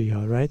in Syria,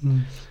 right?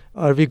 Mm.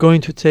 Are we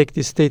going to take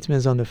these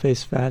statements on the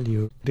face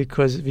value?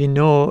 Because we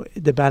know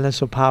the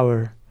balance of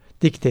power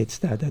dictates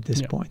that at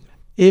this Yeah. point.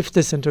 If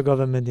the central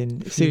government in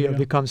Syria Syria.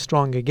 becomes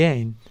strong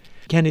again,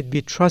 can it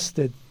be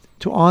trusted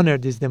to honor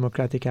these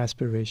democratic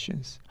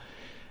aspirations?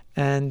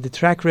 And the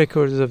track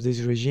records of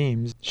these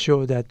regimes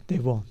show that they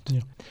won't.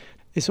 Yeah.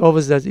 It's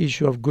always that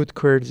issue of good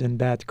Kurds and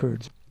bad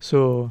Kurds.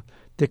 So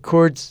the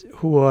Kurds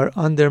who are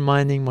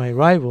undermining my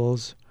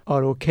rivals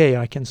are okay,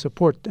 I can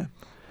support them.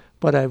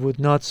 But I would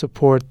not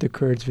support the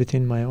Kurds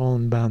within my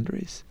own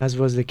boundaries, as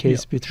was the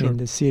case Yeah, between sure.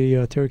 the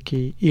Syria,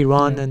 Turkey,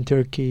 Iran Yeah. and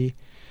Turkey,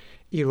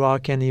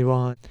 Iraq and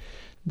Iran.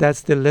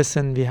 That's the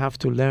lesson we have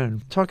to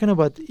learn. Talking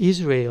about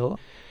Israel,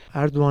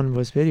 Erdogan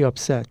was very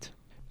upset.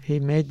 He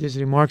made these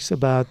remarks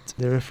about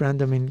the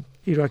referendum in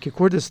Iraqi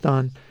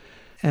Kurdistan.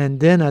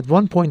 And then at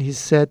one point he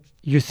said,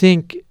 you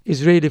think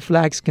Israeli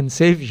flags can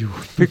save you?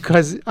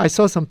 Because I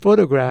saw some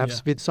photographs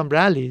Yeah. with some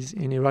rallies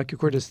in Iraqi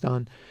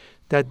Kurdistan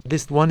that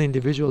this one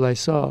individual I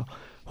saw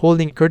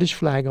holding a Kurdish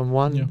flag on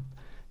one Yeah.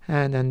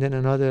 hand and then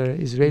another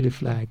Israeli Mhm.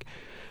 flag.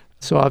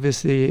 So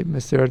obviously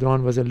Mr.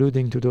 Erdogan was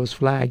alluding to those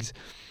flags.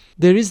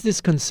 There is this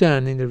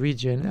concern in the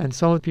region, and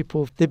some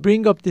people, they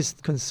bring up this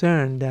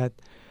concern that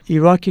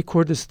Iraqi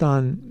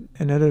Kurdistan,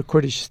 another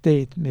Kurdish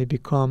state, may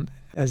become,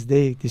 as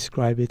they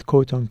describe it,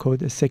 quote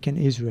unquote, a second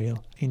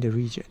Israel in the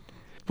region.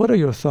 What are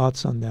your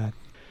thoughts on that?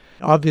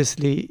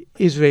 Obviously,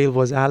 Israel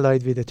was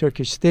allied with the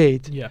Turkish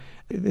state. Yeah.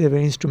 They were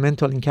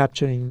instrumental in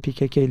capturing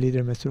PKK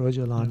leader Mr.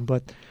 Öcalan.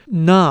 But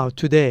now,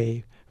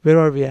 today, where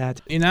are we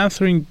at? In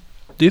answering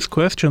this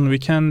question, we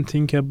can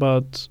think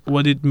about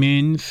what it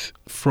means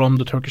from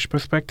the Turkish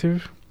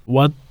perspective,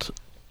 what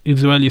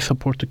Israeli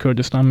support to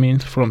Kurdistan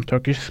means from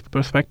Turkish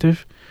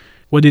perspective,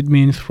 what it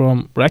means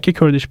from Iraqi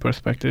Kurdish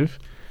perspective,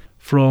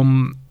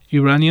 from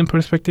Iranian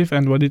perspective,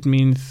 and what it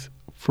means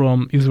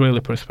from Israeli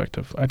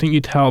perspective. I think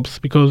it helps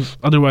because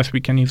otherwise we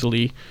can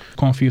easily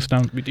confuse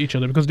them with each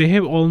other because they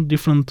have all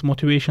different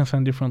motivations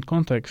and different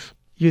contexts.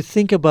 You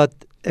think about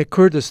a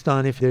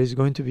Kurdistan, if there is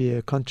going to be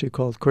a country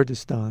called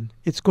Kurdistan,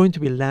 it's going to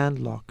be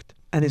landlocked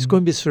and it's Mhm.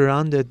 going to be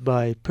surrounded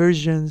by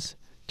Persians,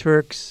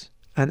 Turks,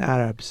 and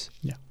Arabs.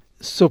 Yeah.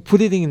 So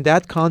put it in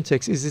that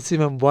context, is it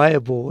even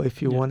viable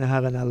if you Yeah. want to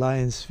have an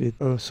alliance with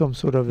or some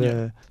sort of Yeah.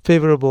 a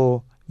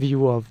favorable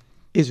view of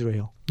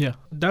Israel? Yeah,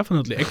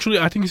 definitely. Actually,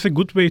 I think it's a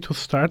good way to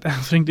start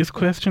answering this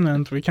question,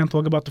 and we can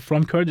talk about the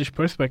from Kurdish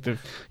perspective.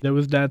 There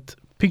was that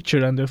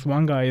picture, and there's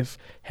one guy is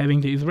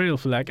having the Israel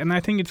flag, and I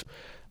think it's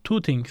two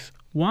things.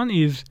 One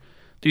is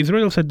the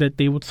Israel said that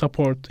they would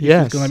support if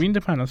Yes. it's going to be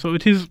independent. So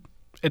it is,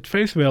 at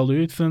face value,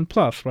 it's a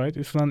plus, right?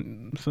 It's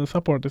a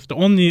support. It's the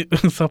only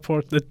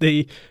support that they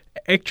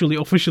actually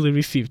officially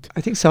received.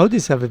 I think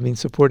Saudis have been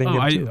supporting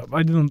them too.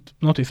 I didn't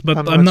notice, but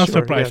I'm I'm not not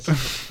sure, surprised.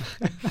 yes.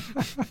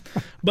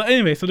 But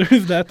anyway, so there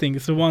is that thing.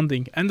 It's the one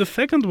thing. And the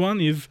second one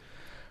is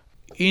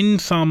in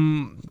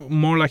some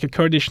more like a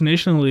Kurdish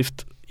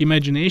nationalist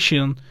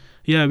imagination,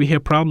 yeah, we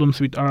have problems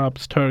with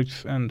Arabs,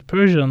 Turks, and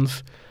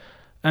Persians.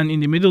 And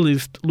in the Middle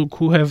East, look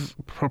who has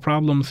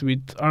problems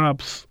with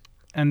Arabs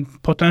and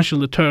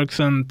potentially Turks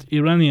and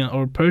Iranian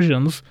or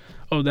Persians.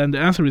 Oh, then the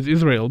answer is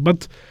Israel.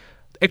 But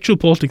actual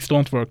politics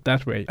don't work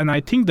that way. And I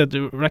think that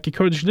the Iraqi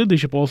Kurdish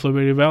leadership also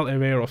very well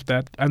aware of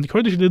that. And the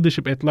Kurdish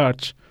leadership at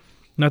large,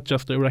 not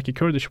just the Iraqi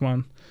Kurdish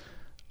one,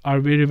 are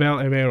very well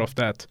aware of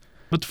that.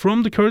 But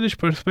from the Kurdish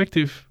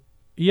perspective,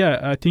 yeah,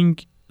 I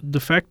think the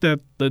fact that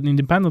the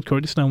independent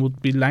Kurdistan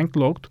would be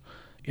landlocked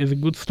is a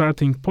good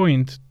starting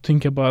point.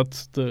 Think about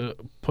the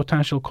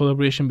potential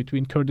collaboration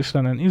between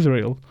Kurdistan and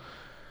Israel.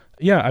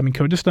 Yeah, I mean,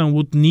 Kurdistan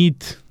would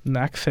need an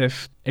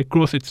access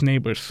across its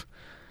neighbors.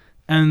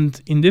 And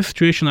in this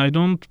situation, I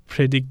don't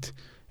predict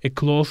a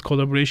close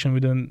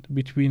collaboration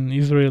between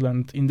Israel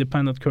and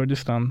independent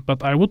Kurdistan,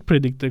 but I would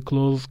predict a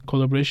close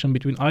collaboration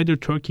between either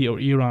Turkey or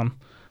Iran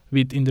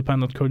with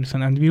independent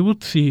Kurdistan, and we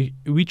would see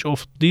which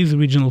of these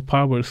regional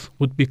powers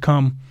would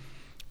become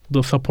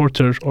the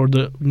supporter or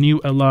the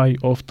new ally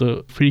of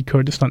the Free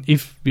Kurdistan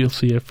if we'll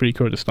see a Free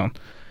Kurdistan.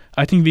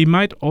 I think we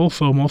might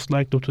also most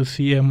likely to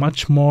see a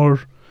much more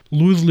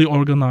loosely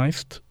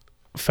organized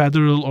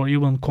federal or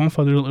even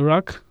confederal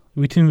Iraq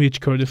within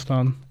which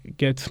Kurdistan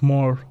gets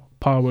more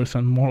powers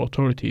and more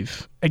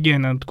authorities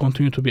again and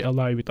continue to be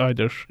allied with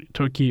either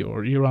Turkey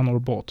or Iran or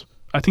both.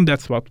 I think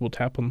that's what would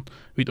happen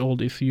with all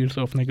these years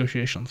of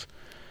negotiations.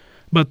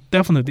 But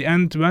definitely,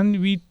 and when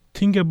we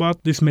think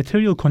about this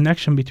material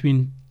connection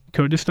between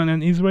Kurdistan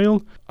and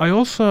Israel, I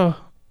also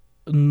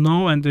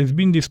know, and there's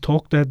been this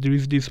talk that there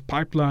is this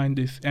pipeline,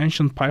 this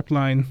ancient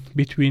pipeline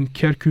between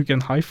Kirkuk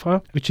and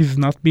Haifa, which has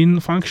not been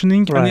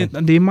functioning, Right.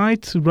 and they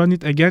might run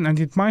it again, and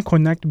it might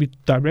connect with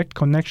direct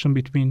connection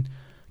between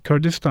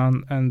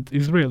Kurdistan and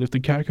Israel if the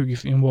Kirkuk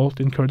is involved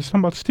in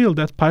Kurdistan, but still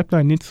that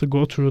pipeline needs to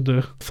go through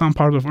some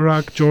part of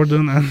Iraq,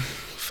 Jordan, and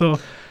so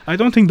I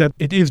don't think that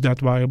it is that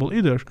viable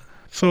either.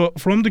 So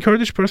from the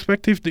Kurdish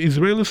perspective, the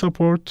Israeli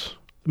support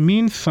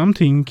means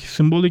something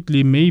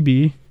symbolically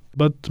maybe,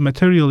 but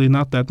materially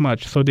not that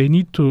much. So they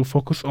need to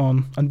focus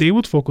on, and they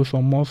would focus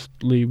on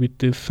mostly with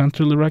the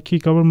central Iraqi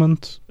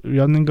government,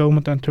 Iranian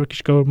government and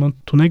Turkish government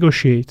to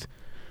negotiate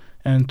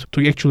and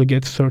to actually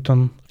get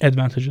certain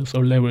advantages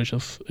or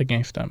leverages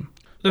against them.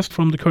 That's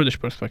from the Kurdish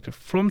perspective.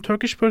 From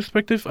Turkish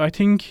perspective, I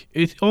think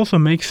it also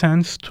makes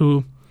sense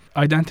to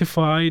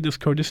identify this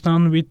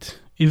Kurdistan with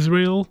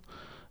Israel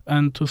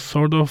and to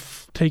sort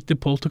of take the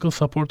political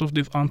support of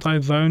this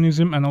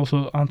anti-Zionism and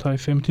also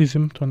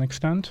anti-Semitism to an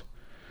extent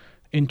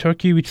in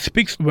Turkey, which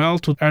speaks well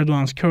to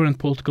Erdogan's current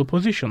political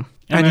position.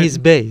 And his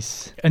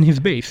base. And his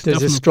base, There's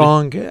definitely. a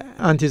strong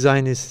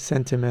anti-Zionist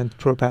sentiment,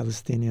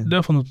 pro-Palestinian.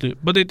 Definitely.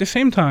 But at the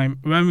same time,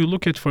 when we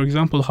look at, for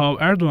example, how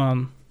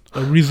Erdogan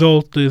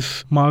resolved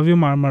this Mavi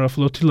Marmara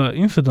flotilla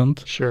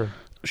incident, Sure.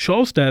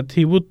 shows that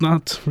he would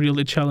not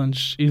really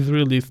challenge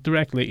Israelis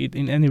directly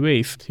in any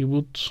ways. He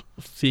would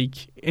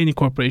seek any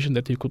cooperation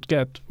that he could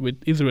get with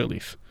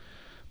Israelis.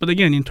 But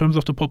again, in terms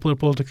of the popular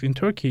politics in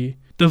Turkey,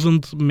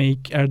 doesn't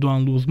make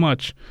Erdogan lose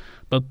much.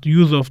 But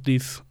use of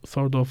this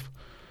sort of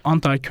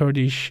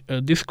anti-Kurdish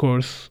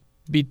discourse,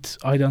 bit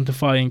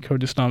identifying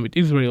Kurdistan with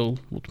Israel,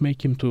 would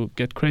make him to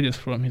get credits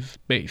from his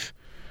base.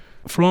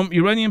 From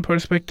Iranian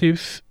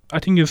perspectives, I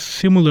think a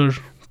similar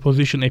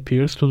position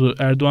appears to the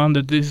Erdogan,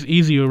 that it is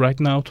easier right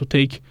now to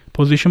take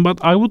position.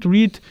 But I would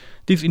read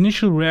these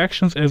initial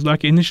reactions as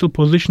like initial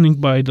positioning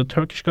by the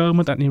Turkish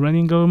government and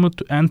Iranian government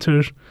to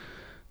enter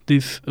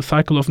this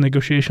cycle of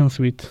negotiations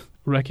with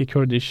Iraqi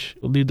Kurdish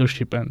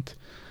leadership and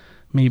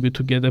maybe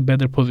to get a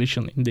better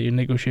position in their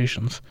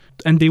negotiations.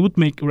 And they would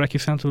make Iraqi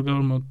central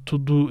government to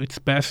do its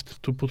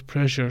best to put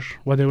pressure,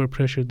 whatever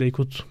pressure they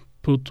could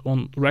put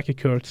on Iraqi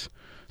Kurds.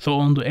 So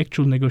on the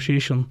actual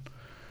negotiation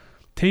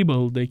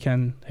table, they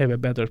can have a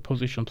better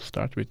position to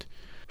start with.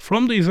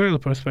 From the Israeli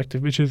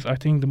perspective, which is, I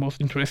think, the most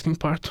interesting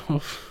part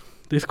of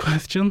this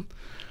question,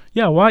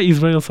 why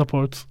Israel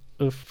supports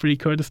Free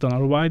Kurdistan,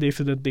 or why they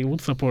say that they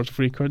would support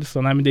Free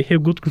Kurdistan. I mean, they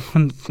have good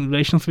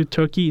relations with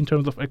Turkey in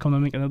terms of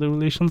economic and other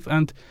relations,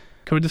 and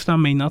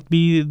Kurdistan may not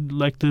be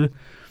like the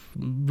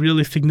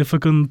really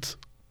significant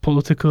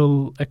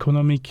political,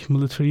 economic,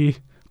 military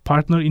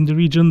partner in the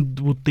region.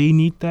 Would they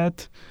need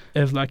that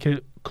as like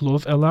a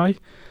close ally?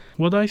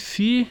 What I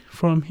see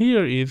from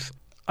here is,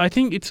 I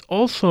think it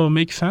also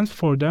makes sense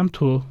for them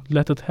to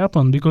let it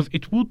happen, because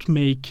it would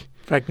make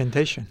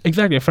Fragmentation.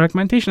 Exactly,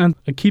 fragmentation,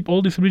 and keep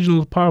all these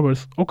regional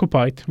powers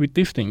occupied with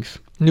these things.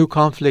 New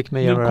conflict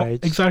may arise.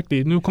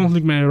 Exactly, new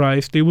conflict may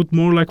arise. They would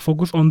more like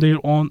focus on their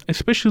own,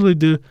 especially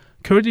the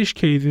Kurdish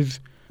cases.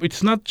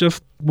 It's not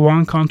just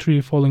one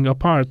country falling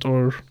apart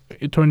or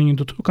turning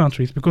into two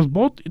countries, because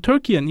both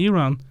Turkey and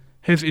Iran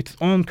has its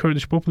own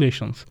Kurdish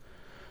populations.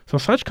 So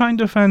such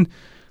kind of an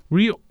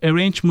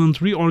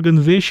rearrangement,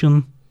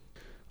 reorganization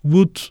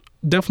would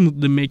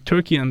definitely make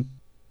Turkey and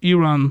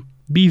Iran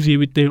busy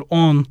with their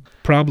own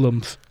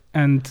problems,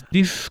 and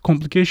this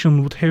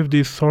complication would have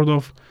this sort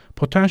of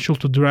potential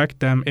to drag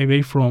them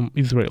away from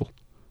Israel.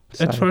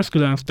 At first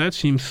glance, that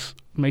seems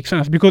make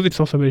sense, because it's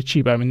also very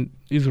cheap. I mean,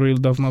 Israel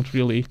does not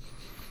really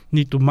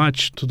need too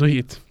much to do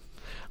it.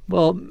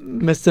 Well,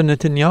 Mr.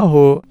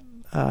 Netanyahu,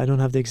 I don't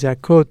have the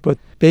exact quote, but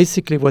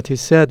basically what he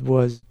said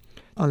was,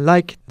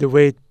 unlike the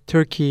way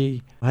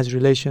Turkey has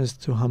relations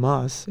to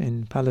Hamas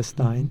in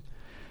Palestine,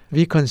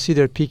 we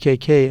consider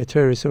PKK a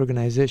terrorist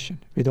organization.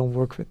 We don't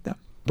work with them.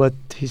 But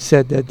he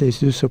said that they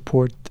do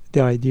support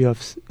the idea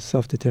of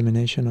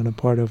self-determination on the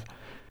part of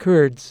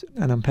Kurds.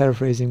 And I'm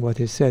paraphrasing what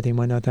he said. He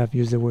might not have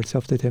used the word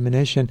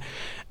self-determination.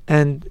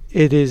 And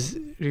it is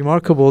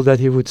remarkable that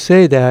he would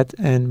say that,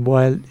 and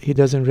while he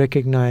doesn't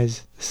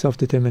recognize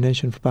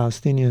self-determination for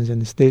Palestinians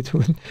and the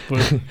statehood.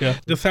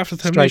 The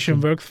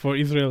self-determination works for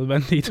Israel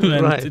when they do,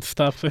 and it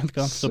stops when it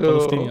comes to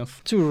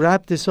Palestinians. To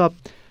wrap this up,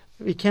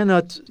 we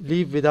cannot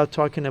leave without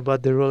talking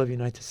about the role of the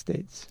United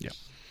States. Yeah.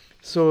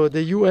 So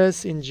the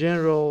U.S. in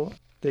general,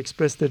 they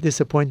expressed their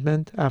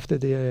disappointment after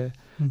the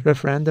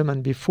referendum,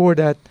 and before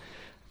that,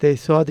 they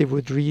thought it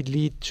would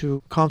lead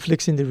to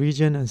conflicts in the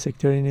region and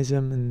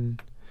sectarianism, and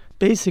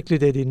basically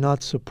they did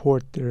not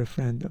support the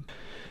referendum.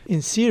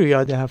 In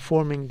Syria, they are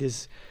forming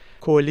this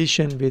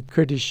coalition with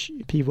Kurdish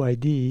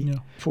PYD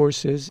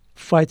forces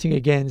fighting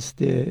against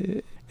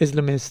the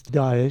Islamist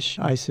Daesh,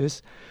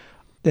 ISIS.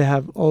 They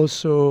have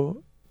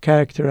also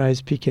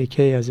characterized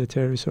PKK as a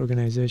terrorist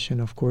organization,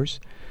 of course,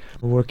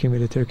 working with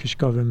the Turkish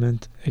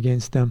government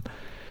against them.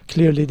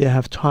 Clearly, they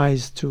have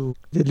ties to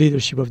the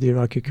leadership of the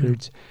Iraqi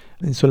Kurds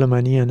in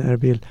Soleimani and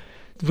Erbil.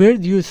 Where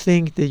do you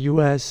think the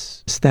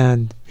U.S.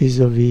 stand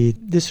vis-a-vis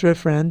this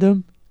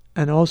referendum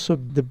and also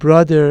the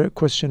broader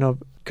question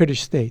of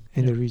Kurdish state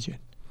in the region?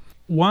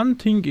 One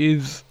thing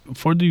is,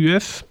 for the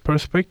U.S.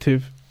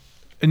 perspective,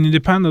 an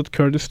independent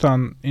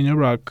Kurdistan in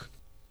Iraq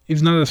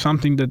is not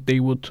something that they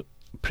would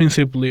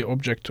principally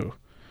object to.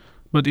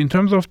 But in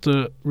terms of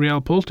the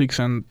real politics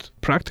and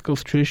practical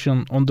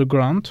situation on the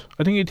ground,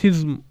 I think it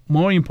is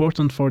more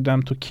important for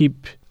them to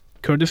keep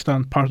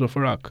Kurdistan part of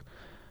Iraq.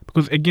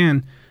 Because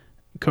again,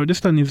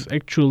 Kurdistan is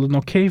actually an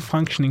okay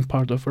functioning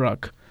part of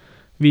Iraq,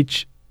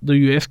 which the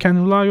US can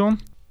rely on,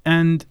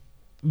 and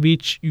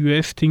which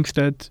US thinks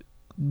that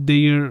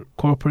their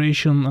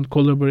cooperation and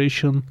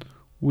collaboration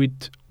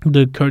with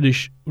the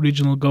Kurdish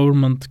regional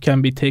government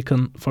can be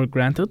taken for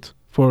granted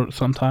for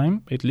some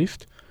time at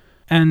least,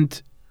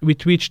 and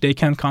with which they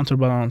can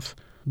counterbalance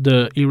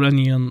the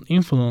Iranian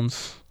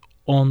influence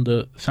on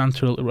the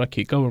central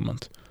Iraqi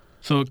government.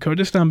 So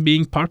Kurdistan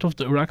being part of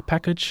the Iraq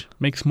package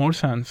makes more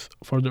sense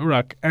for the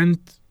Iraq. And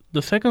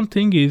the second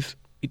thing is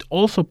it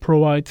also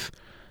provides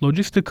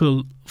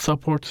logistical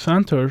support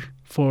center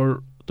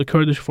for the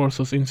Kurdish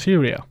forces in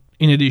Syria,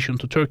 in addition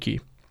to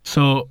Turkey.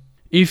 So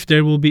if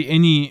there will be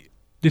any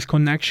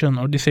disconnection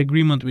or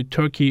disagreement with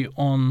Turkey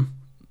on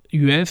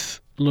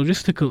US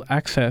logistical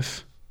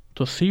access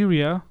to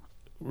Syria,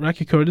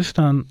 Iraqi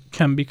Kurdistan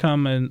can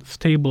become a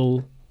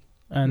stable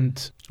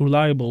and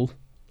reliable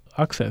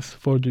access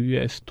for the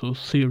US to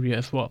Syria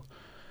as well.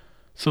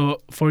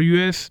 So for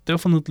US,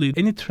 definitely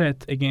any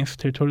threat against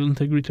territorial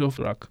integrity of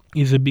Iraq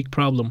is a big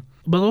problem.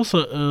 But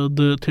also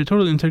the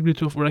territorial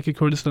integrity of Iraqi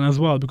Kurdistan as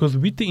well, because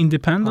with the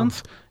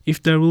independence,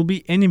 if there will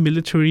be any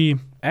military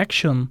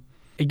action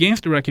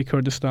against Iraqi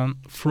Kurdistan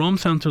from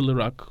central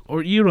Iraq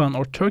or Iran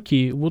or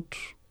Turkey would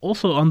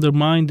also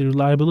undermine the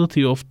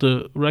reliability of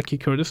the Iraqi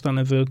Kurdistan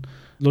as a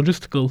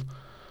logistical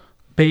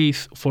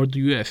base for the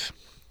US.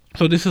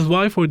 So this is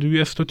why for the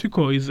US statu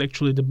quo is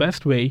actually the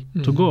best way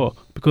to go,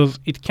 because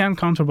it can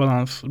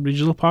counterbalance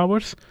regional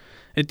powers,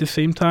 at the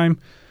same time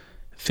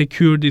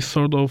secure this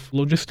sort of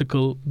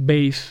logistical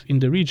base in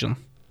the region.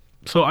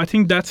 So I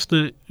think that's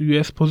the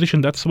US position.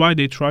 That's why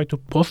they try to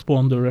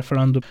postpone the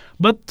referendum.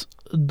 But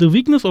the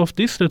weakness of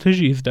this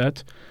strategy is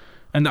that,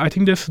 and I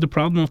think that's the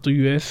problem of the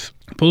US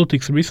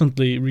politics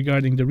recently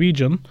regarding the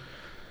region,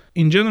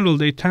 in general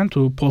they tend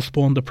to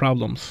postpone the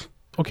problems.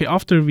 Okay,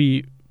 after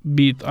we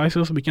beat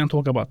ISIS, we can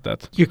talk about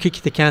that. You kick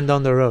the can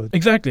down the road.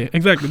 Exactly.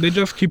 They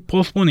just keep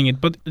postponing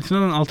it, but it's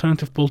not an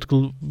alternative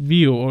political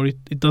view, or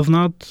it does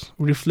not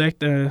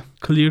reflect a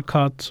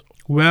clear-cut,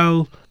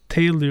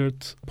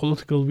 well-tailored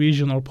political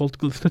vision or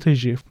political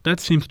strategy.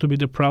 That seems to be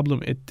the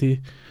problem at the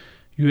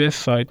US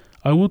side.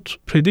 I would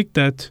predict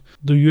that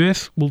the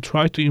US will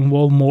try to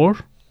involve more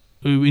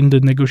in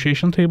the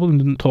negotiation table, in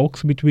the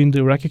talks between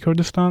the Iraqi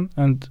Kurdistan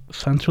and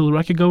central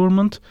Iraqi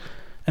government,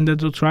 and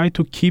that will try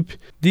to keep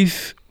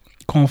this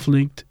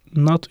conflict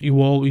not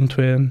evolve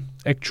into an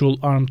actual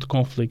armed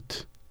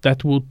conflict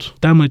that would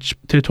damage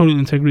territorial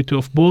integrity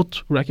of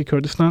both Iraqi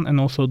Kurdistan and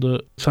also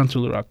the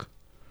central Iraq.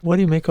 What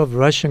do you make of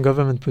Russian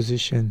government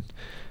position?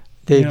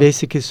 They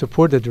basically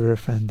supported the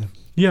referendum.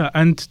 Yeah,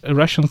 and a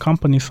Russian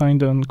company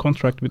signed a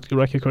contract with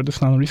Iraqi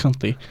Kurdistan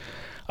recently.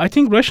 I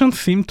think Russians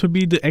seem to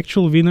be the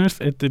actual winners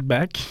at the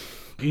back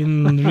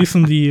in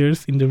recent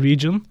years in the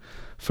region.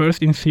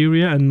 First in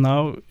Syria, and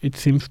now it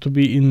seems to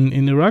be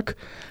in Iraq.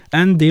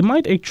 And they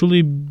might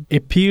actually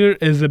appear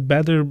as a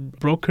better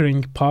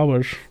brokering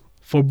power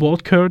for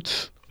both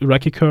Kurds,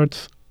 Iraqi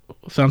Kurds,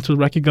 central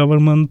Iraqi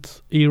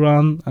government,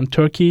 Iran, and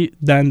Turkey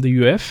than the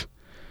US.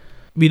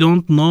 We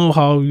don't know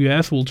how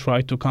US will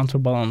try to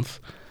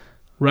counterbalance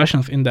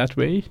Russians in that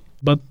way,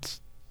 but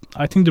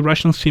I think the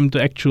Russians seem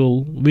the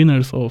actual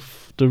winners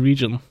of the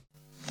region.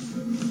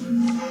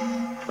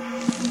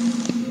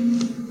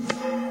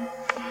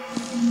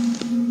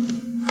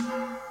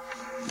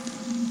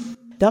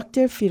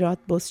 Dr. Firat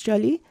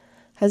Bozcali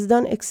has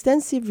done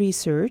extensive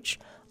research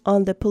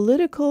on the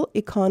political,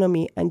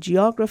 economy, and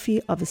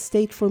geography of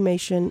state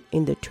formation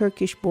in the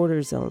Turkish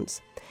border zones.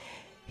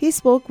 He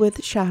spoke with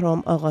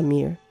Shahram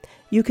Aghamir.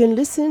 You can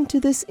listen to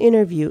this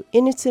interview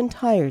in its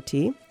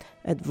entirety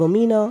at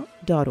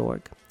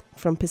vomina.org.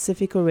 From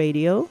Pacifica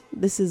Radio,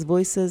 this is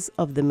Voices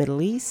of the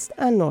Middle East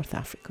and North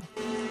Africa.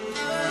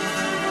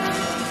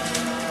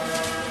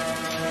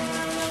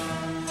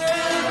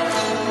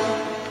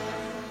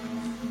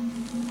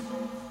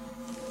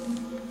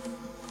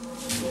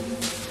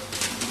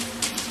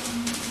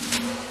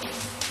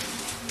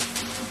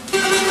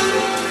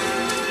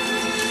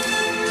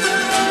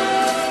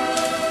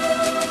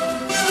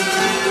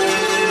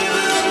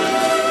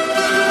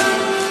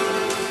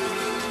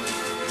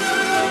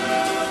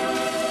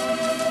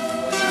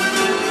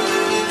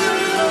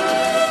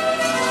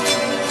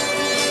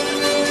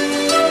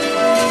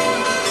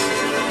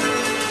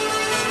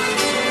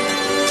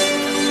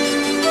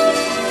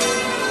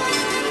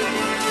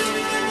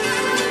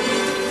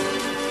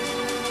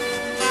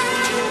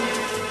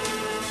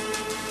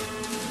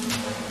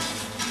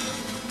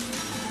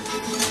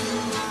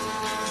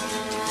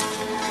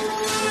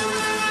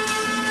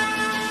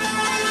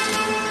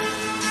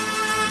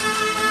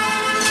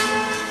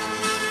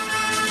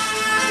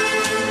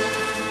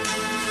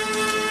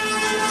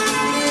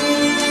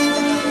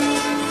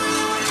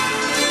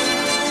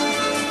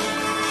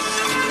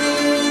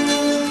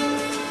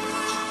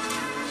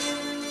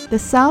 The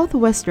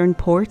southwestern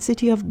port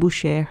city of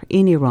Bushehr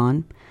in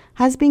Iran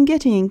has been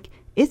getting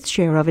its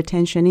share of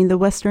attention in the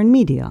Western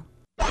media.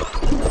 The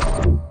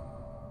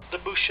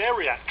Bushehr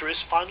reactor is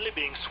finally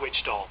being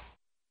switched on.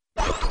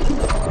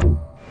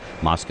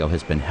 Moscow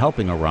has been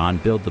helping Iran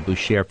build the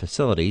Bushehr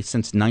facility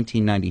since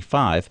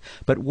 1995,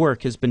 but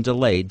work has been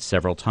delayed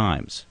several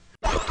times.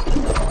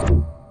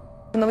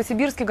 В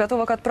Новосибирске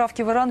готова к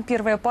отправке в Иран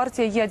первая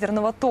партия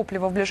ядерного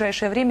топлива. В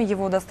ближайшее время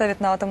его доставят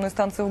на атомную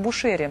станцию в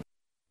Бушере.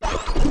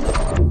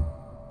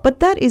 But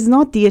that is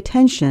not the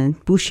attention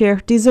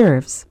Bushehr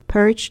deserves.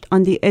 Perched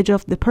on the edge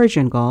of the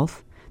Persian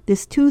Gulf,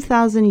 this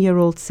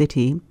 2,000-year-old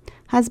city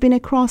has been a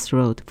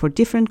crossroad for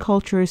different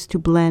cultures to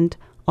blend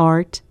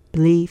art,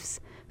 beliefs,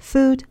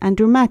 food, and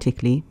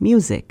dramatically,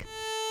 music.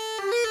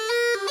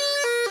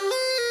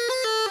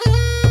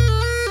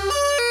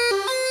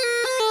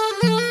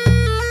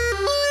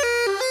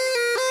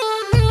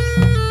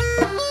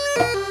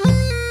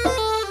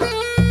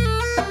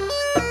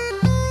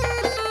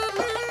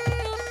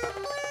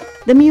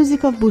 The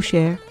music of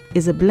Bushehr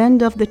is a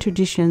blend of the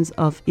traditions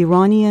of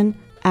Iranian,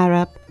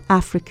 Arab,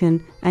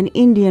 African, and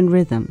Indian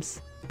rhythms,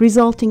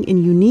 resulting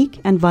in unique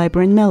and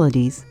vibrant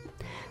melodies.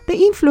 The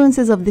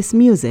influences of this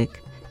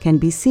music can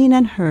be seen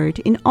and heard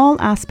in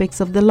all aspects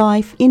of the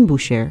life in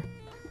Bushehr: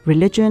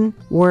 religion,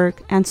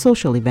 work, and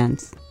social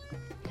events.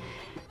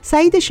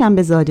 Saeed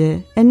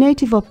Shambezadeh, a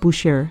native of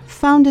Bushehr,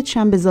 founded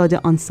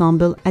Shambezadeh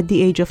Ensemble at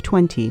the age of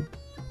 20.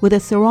 With a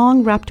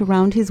sarong wrapped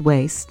around his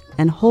waist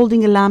and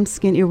holding a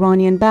lambskin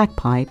Iranian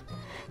bagpipe,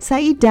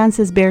 Saeed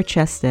dances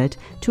bare-chested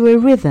to a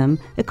rhythm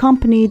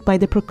accompanied by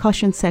the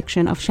percussion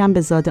section of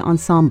Shambezadeh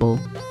Ensemble.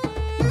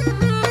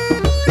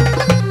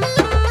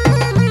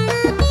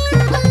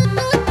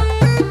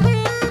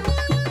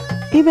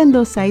 Even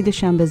though Saeed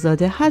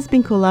Shambezadeh has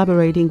been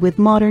collaborating with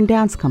modern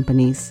dance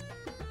companies.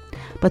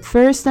 But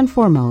first and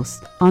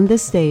foremost, on the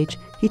stage,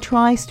 he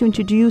tries to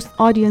introduce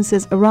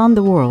audiences around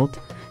the world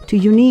to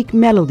unique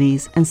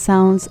melodies and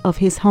sounds of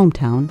his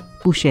hometown,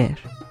 Bushehr.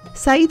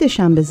 Saeed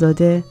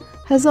Shambezadeh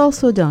has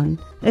also done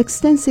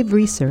extensive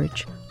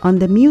research on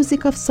the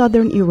music of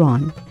southern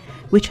Iran,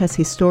 which has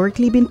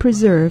historically been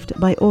preserved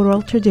by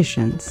oral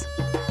traditions.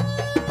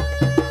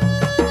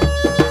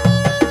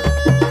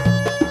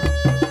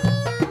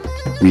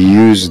 We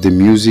use the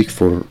music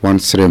for one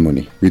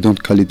ceremony. We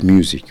don't call it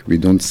music. We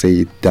don't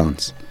say it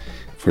dance.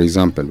 For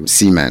example,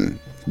 seamen,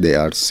 they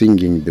are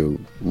singing the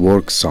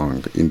work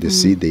song in the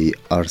sea. They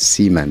are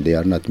seamen. They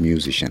are not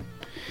musicians.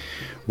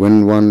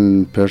 When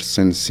one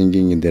person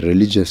singing in the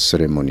religious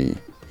ceremony,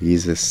 he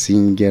is a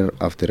singer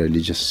of the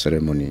religious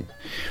ceremony.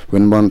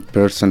 When one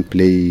person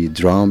play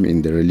drum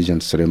in the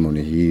religious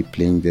ceremony, he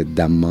playing the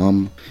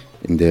dammam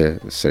in the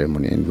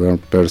ceremony. And one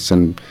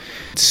person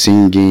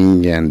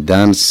singing and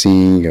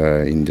dancing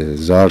in the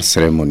zar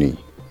ceremony,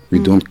 we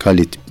don't call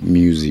it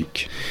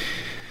music.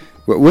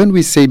 When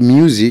we say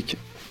music,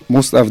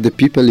 most of the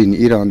people in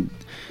Iran,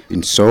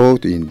 in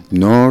south, in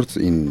north,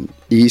 in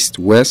east,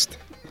 west,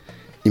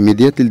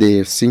 immediately they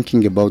are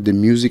thinking about the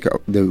music,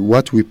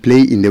 what we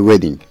play in the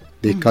wedding.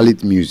 They call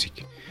it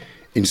music.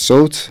 In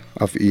south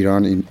of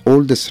Iran, in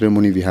all the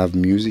ceremony, we have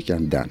music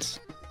and dance.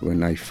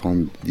 When I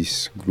found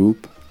this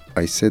group,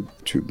 I said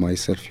to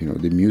myself,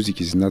 the music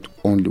is not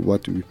only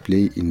what we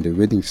play in the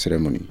wedding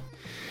ceremony.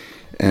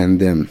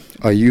 And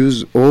I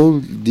use all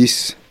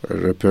these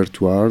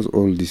repertoires,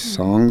 all these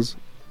songs,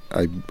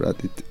 I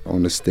brought it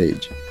on the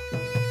stage.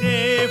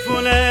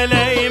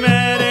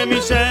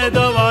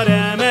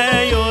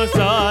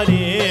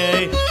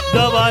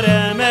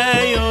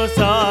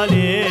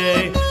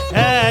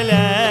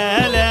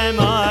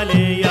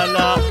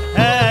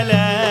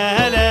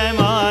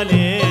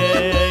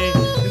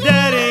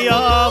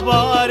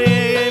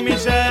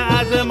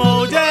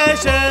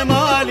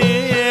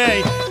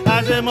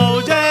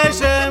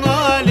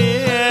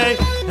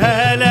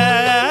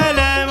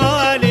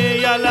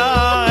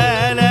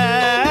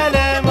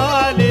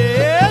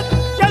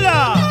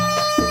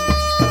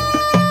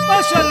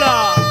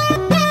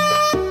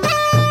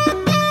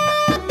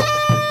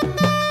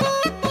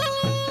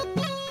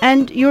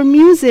 And your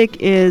music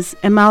is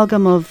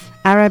amalgam of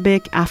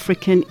Arabic,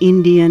 African,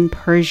 Indian,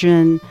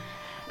 Persian.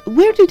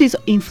 Where do these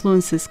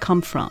influences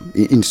come from?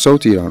 In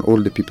South Iran,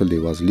 all the people, they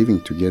was living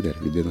together.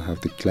 We didn't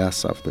have the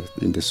class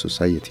in the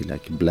society,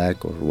 like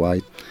black or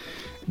white.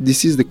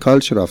 This is the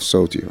culture of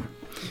South Iran.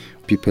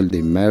 People,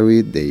 they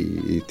married,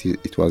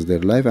 it was their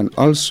life. And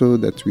also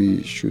that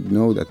we should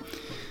know that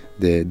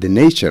the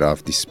nature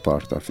of this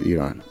part of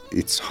Iran,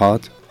 it's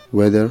hot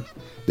weather,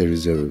 there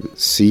is a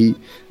sea,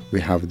 we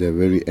have the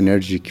very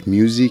energetic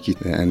music,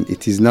 and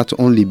it is not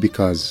only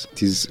because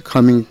it is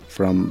coming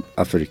from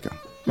Africa,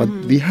 but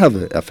we have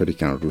an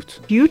African root.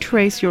 You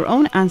trace your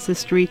own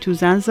ancestry to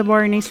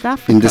Zanzibar in East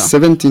Africa. In the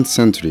 17th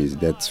century,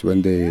 that's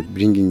when they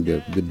bringing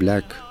the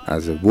black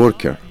as a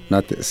worker,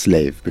 not a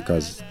slave,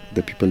 because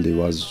the people, they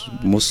was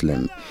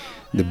Muslim.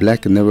 The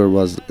black never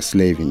was a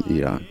slave in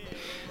Iran.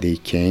 They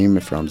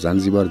came from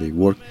Zanzibar, they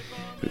worked,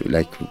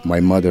 like my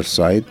mother's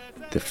side.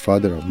 The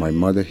father of my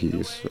mother,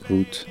 his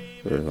root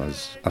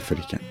was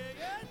African.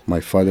 My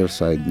father's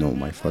side, no.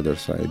 My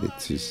father's side,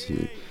 it is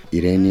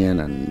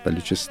Iranian and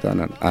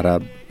Balochistan and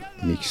Arab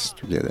mixed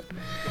together.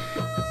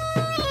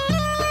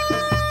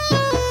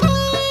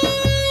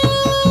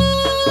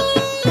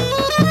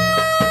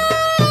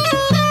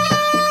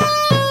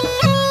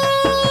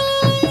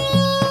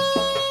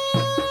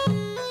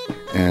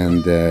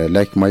 And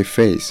like my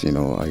face,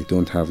 I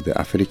don't have the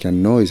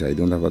African noise. I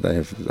don't have what I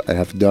have. I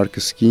have dark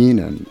skin,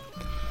 and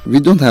we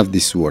don't have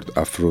this word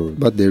Afro,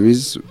 but there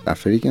is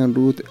African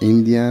root,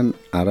 Indian,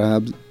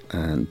 Arab,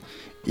 and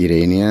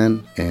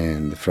Iranian,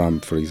 and from,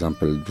 for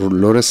example,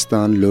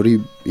 Lorestan,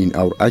 Lori. In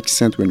our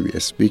accent, when we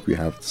speak, we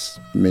have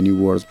many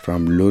words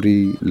from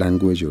Lori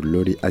language or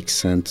Lori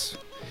accent.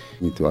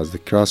 It was the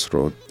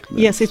crossroad.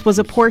 Yes, it was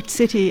a port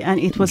city, and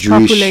it was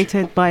Jewish.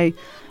 populated by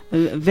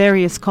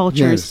various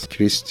cultures. Yes,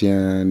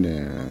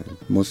 Christian,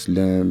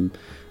 Muslim,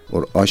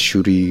 or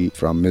Ashuri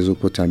from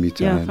Mesopotamia.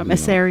 Yeah, from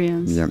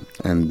Assyrians. Yeah,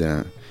 and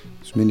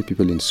so many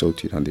people in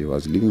South Iran, they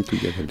was living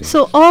together there.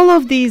 So all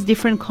of these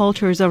different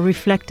cultures are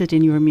reflected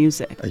in your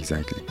music.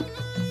 Exactly.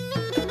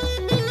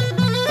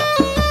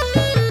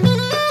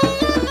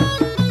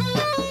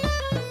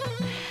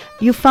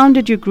 You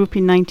founded your group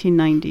in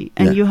 1990,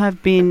 and Yeah. you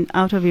have been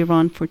out of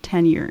Iran for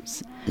 10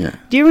 years. Yeah.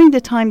 During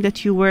the time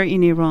that you were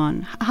in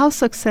Iran, how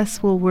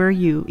successful were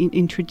you in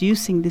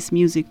introducing this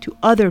music to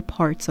other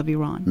parts of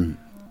Iran?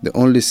 The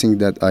only thing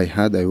that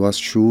I was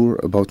sure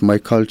about my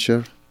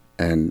culture,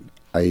 and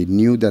I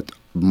knew that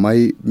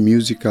my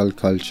musical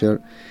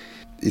culture,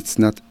 it's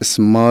not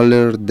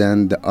smaller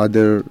than the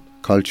other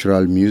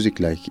cultural music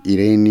like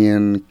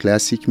Iranian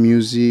classic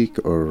music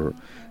or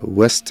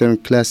Western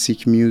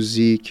classic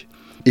music.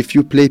 If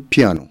you play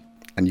piano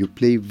and you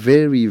play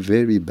very,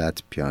 very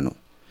bad piano,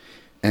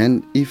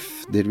 and if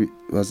there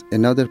was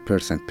another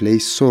person play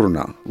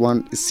sorna, one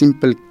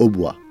simple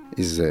obwa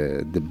is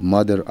the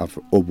mother of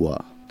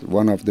obwa.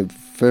 One of the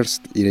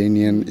first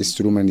Iranian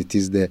instrument, it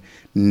is the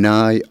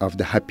nai of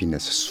the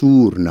happiness,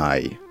 sur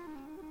nai.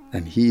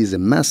 And he is a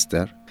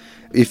master.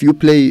 If you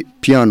play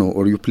piano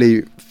or you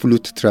play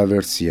flute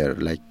traversier,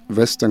 like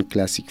Western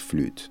classic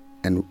flute,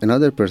 and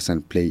another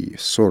person play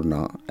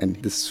sorna, and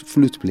this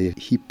flute player,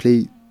 he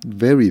play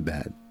very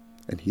bad,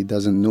 and he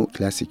doesn't know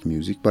classic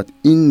music. But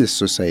in the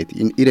society,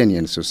 in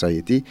Iranian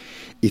society,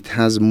 it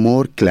has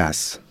more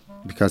class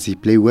because he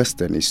play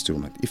Western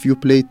instrument. If you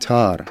play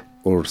tar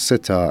or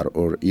sitar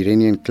or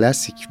Iranian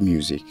classic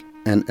music,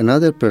 and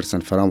another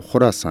person from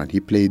Khorasan, he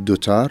play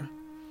dutar,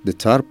 the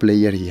tar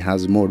player, he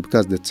has more,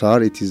 because the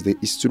tar, it is the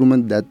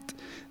instrument that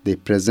they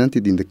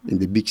presented in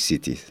the big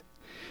cities.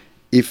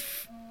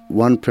 If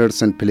one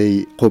person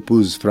play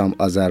qopuz from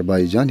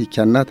Azerbaijan, he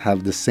cannot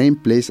have the same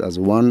place as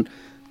one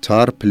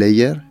tar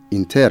player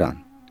in Tehran.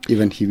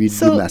 Even he will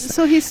be master.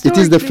 So it is the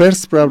historically-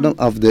 first problem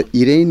of the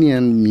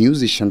Iranian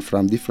musician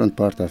from different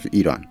part of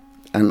Iran.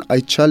 And I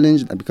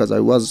challenged because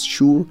I was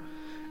sure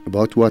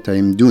about what I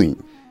am doing.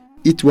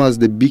 It was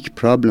the big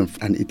problem,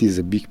 and it is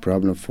a big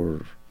problem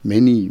for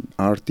many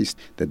artists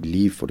that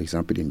live, for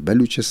example, in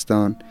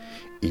Baluchistan,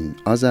 in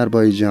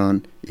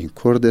Azerbaijan, in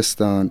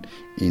Kurdistan,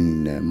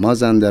 in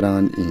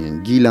Mazandaran,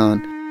 in Gilan.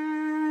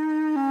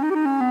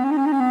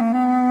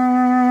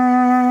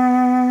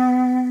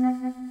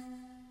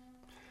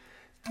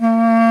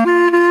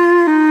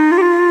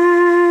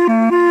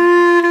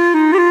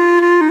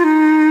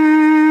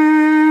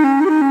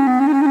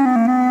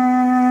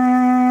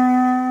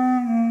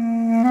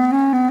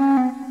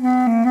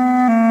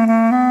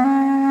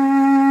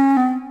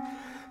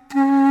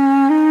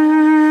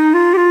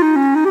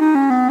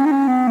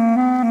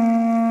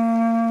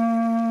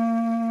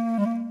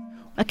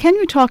 Can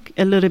you talk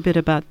a little bit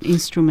about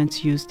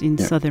instruments used in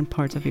Yeah. southern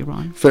parts of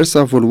Iran? First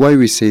of all, why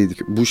we say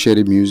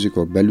Bushiri music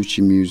or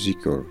Baluchi music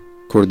or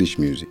Kurdish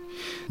music?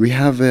 We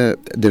have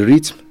the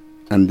rhythm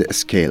and the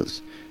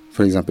scales.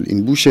 For example,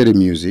 in Bushiri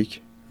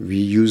music, we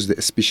use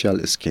the special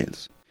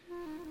scales.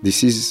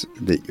 This is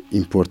the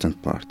important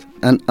part.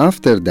 And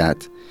after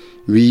that,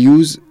 we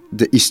use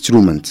the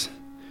instrument.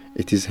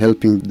 It is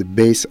helping the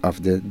bass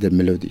of the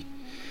melody.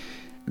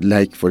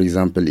 Like, for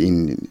example,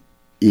 in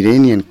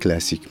Iranian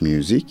classic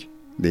music,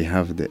 they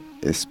have the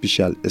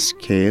special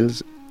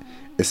scales,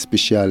 a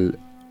special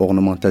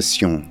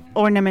ornamentation.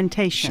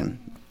 Ornamentation.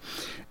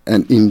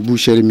 And in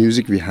Bushiri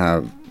music, we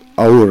have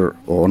our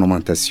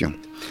ornamentation.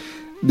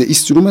 The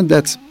instrument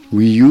that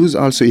we use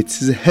also, it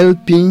is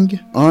helping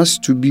us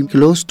to be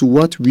close to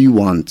what we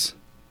want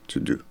to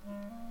do.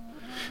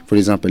 For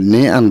example,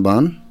 ne and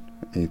ban,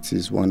 it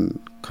is one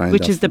kind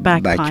Which of is the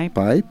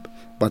bagpipe.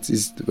 but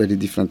it's very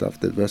different of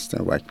the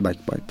Western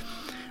bagpipe.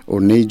 Or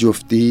ne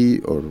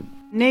jofti, or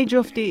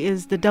Nejofti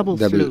is the double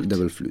flute.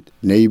 double flute.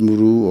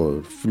 Neymuru,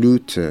 or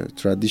flute,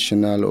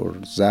 traditional, or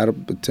zarb,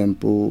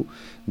 tempo,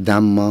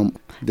 dammam.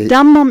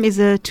 Dammam is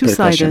a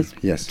two-sided, Percussion,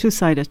 yes.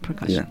 two-sided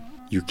percussion.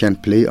 Yeah. You can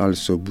play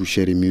also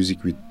Bushiri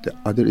music with the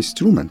other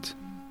instrument.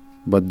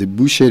 But the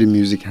Bushiri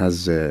music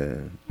has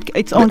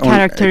Its own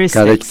characteristics.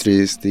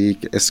 characteristic,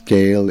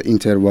 scale,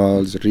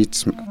 intervals,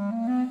 rhythm.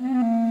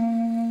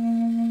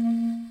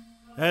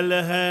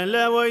 هلا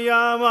هلا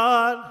ويا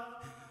مال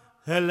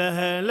هلا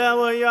هلا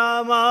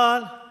ويا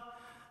مال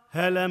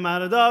هلا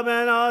مردا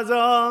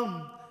بنازم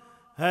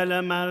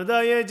هلا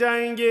مردای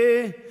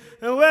جنگی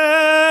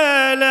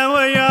ولا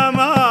ويا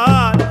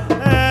مال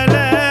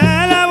هلا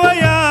هلا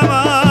ويا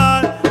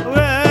مال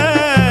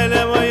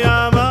ولا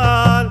ويا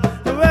مال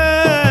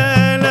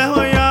ولا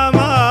ويا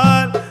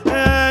مال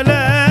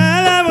هلا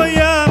هلا ويا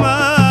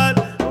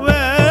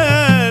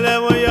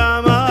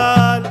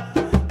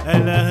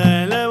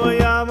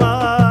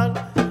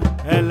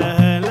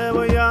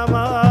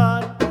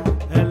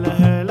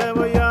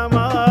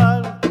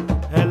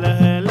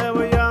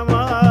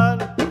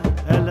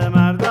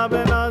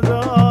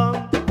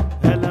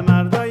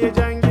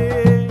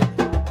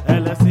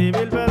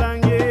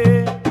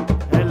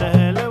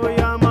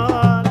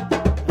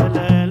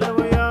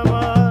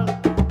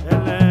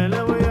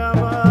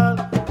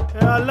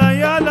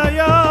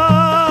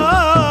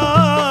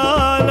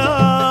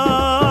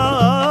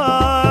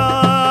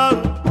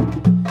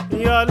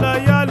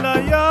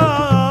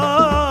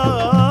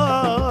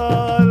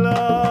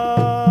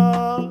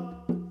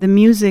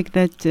music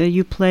that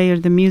you play, or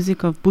the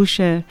music of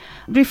Bushehr,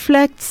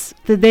 reflects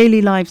the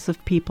daily lives of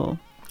people.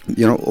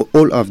 You know,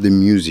 all of the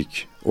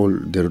music, all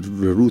the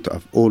root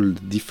of all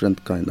the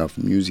different kind of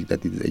music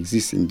that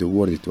exists in the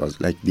world, it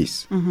was like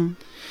this.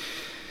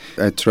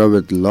 I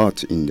traveled a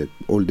lot in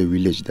all the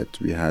village that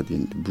we had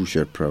in the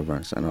Bushehr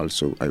province, and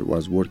also I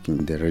was working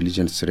in the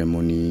religion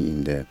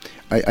ceremony.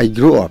 I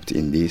grew up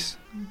in this,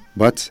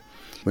 but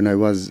when I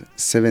was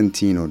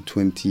 17 or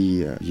 20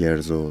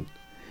 years old,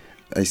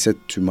 I said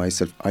to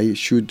myself, I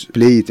should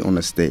play it on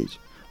a stage.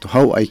 To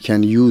how I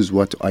can use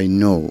what I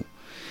know,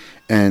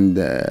 and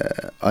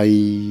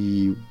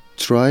I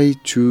try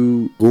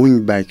to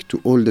going back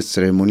to all the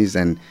ceremonies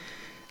and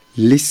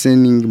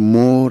listening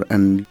more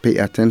and pay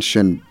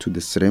attention to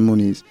the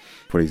ceremonies.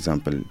 For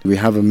example, we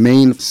have a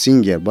main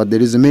singer, but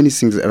there is many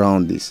things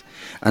around this,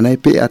 and I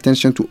pay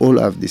attention to all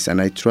of this,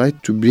 and I try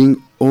to bring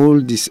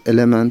all these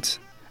elements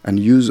and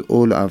use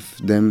all of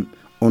them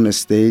on a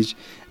stage.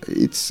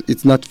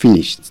 It's not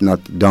finished, it's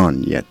not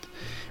done yet.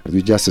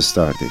 We just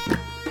started.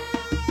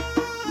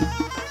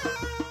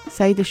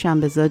 Saeed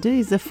Shambhazadeh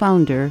is the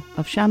founder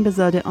of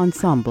Shambhazadeh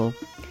Ensemble,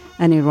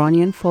 an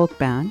Iranian folk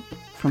band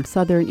from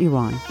southern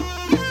Iran.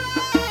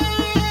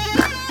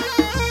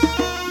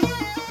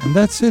 And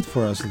that's it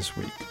for us this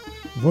week.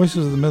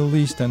 Voices of the Middle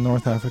East and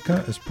North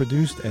Africa is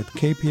produced at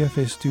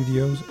KPFA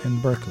Studios in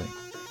Berkeley.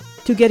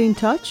 To get in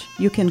touch,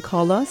 you can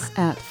call us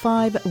at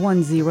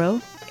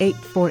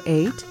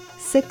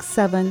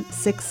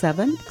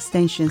 510-848-6767,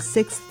 extension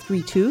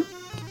 632,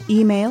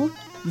 email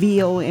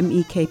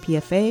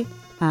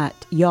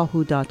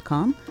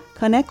vomekpfa@yahoo.com.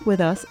 Connect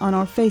with us on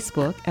our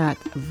Facebook at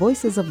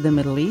Voices of the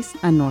Middle East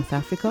and North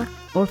Africa,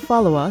 or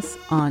follow us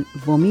on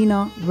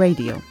Vomina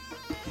Radio.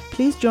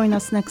 Please join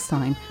us next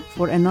time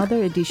for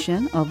another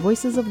edition of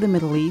Voices of the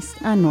Middle East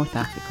and North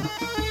Africa.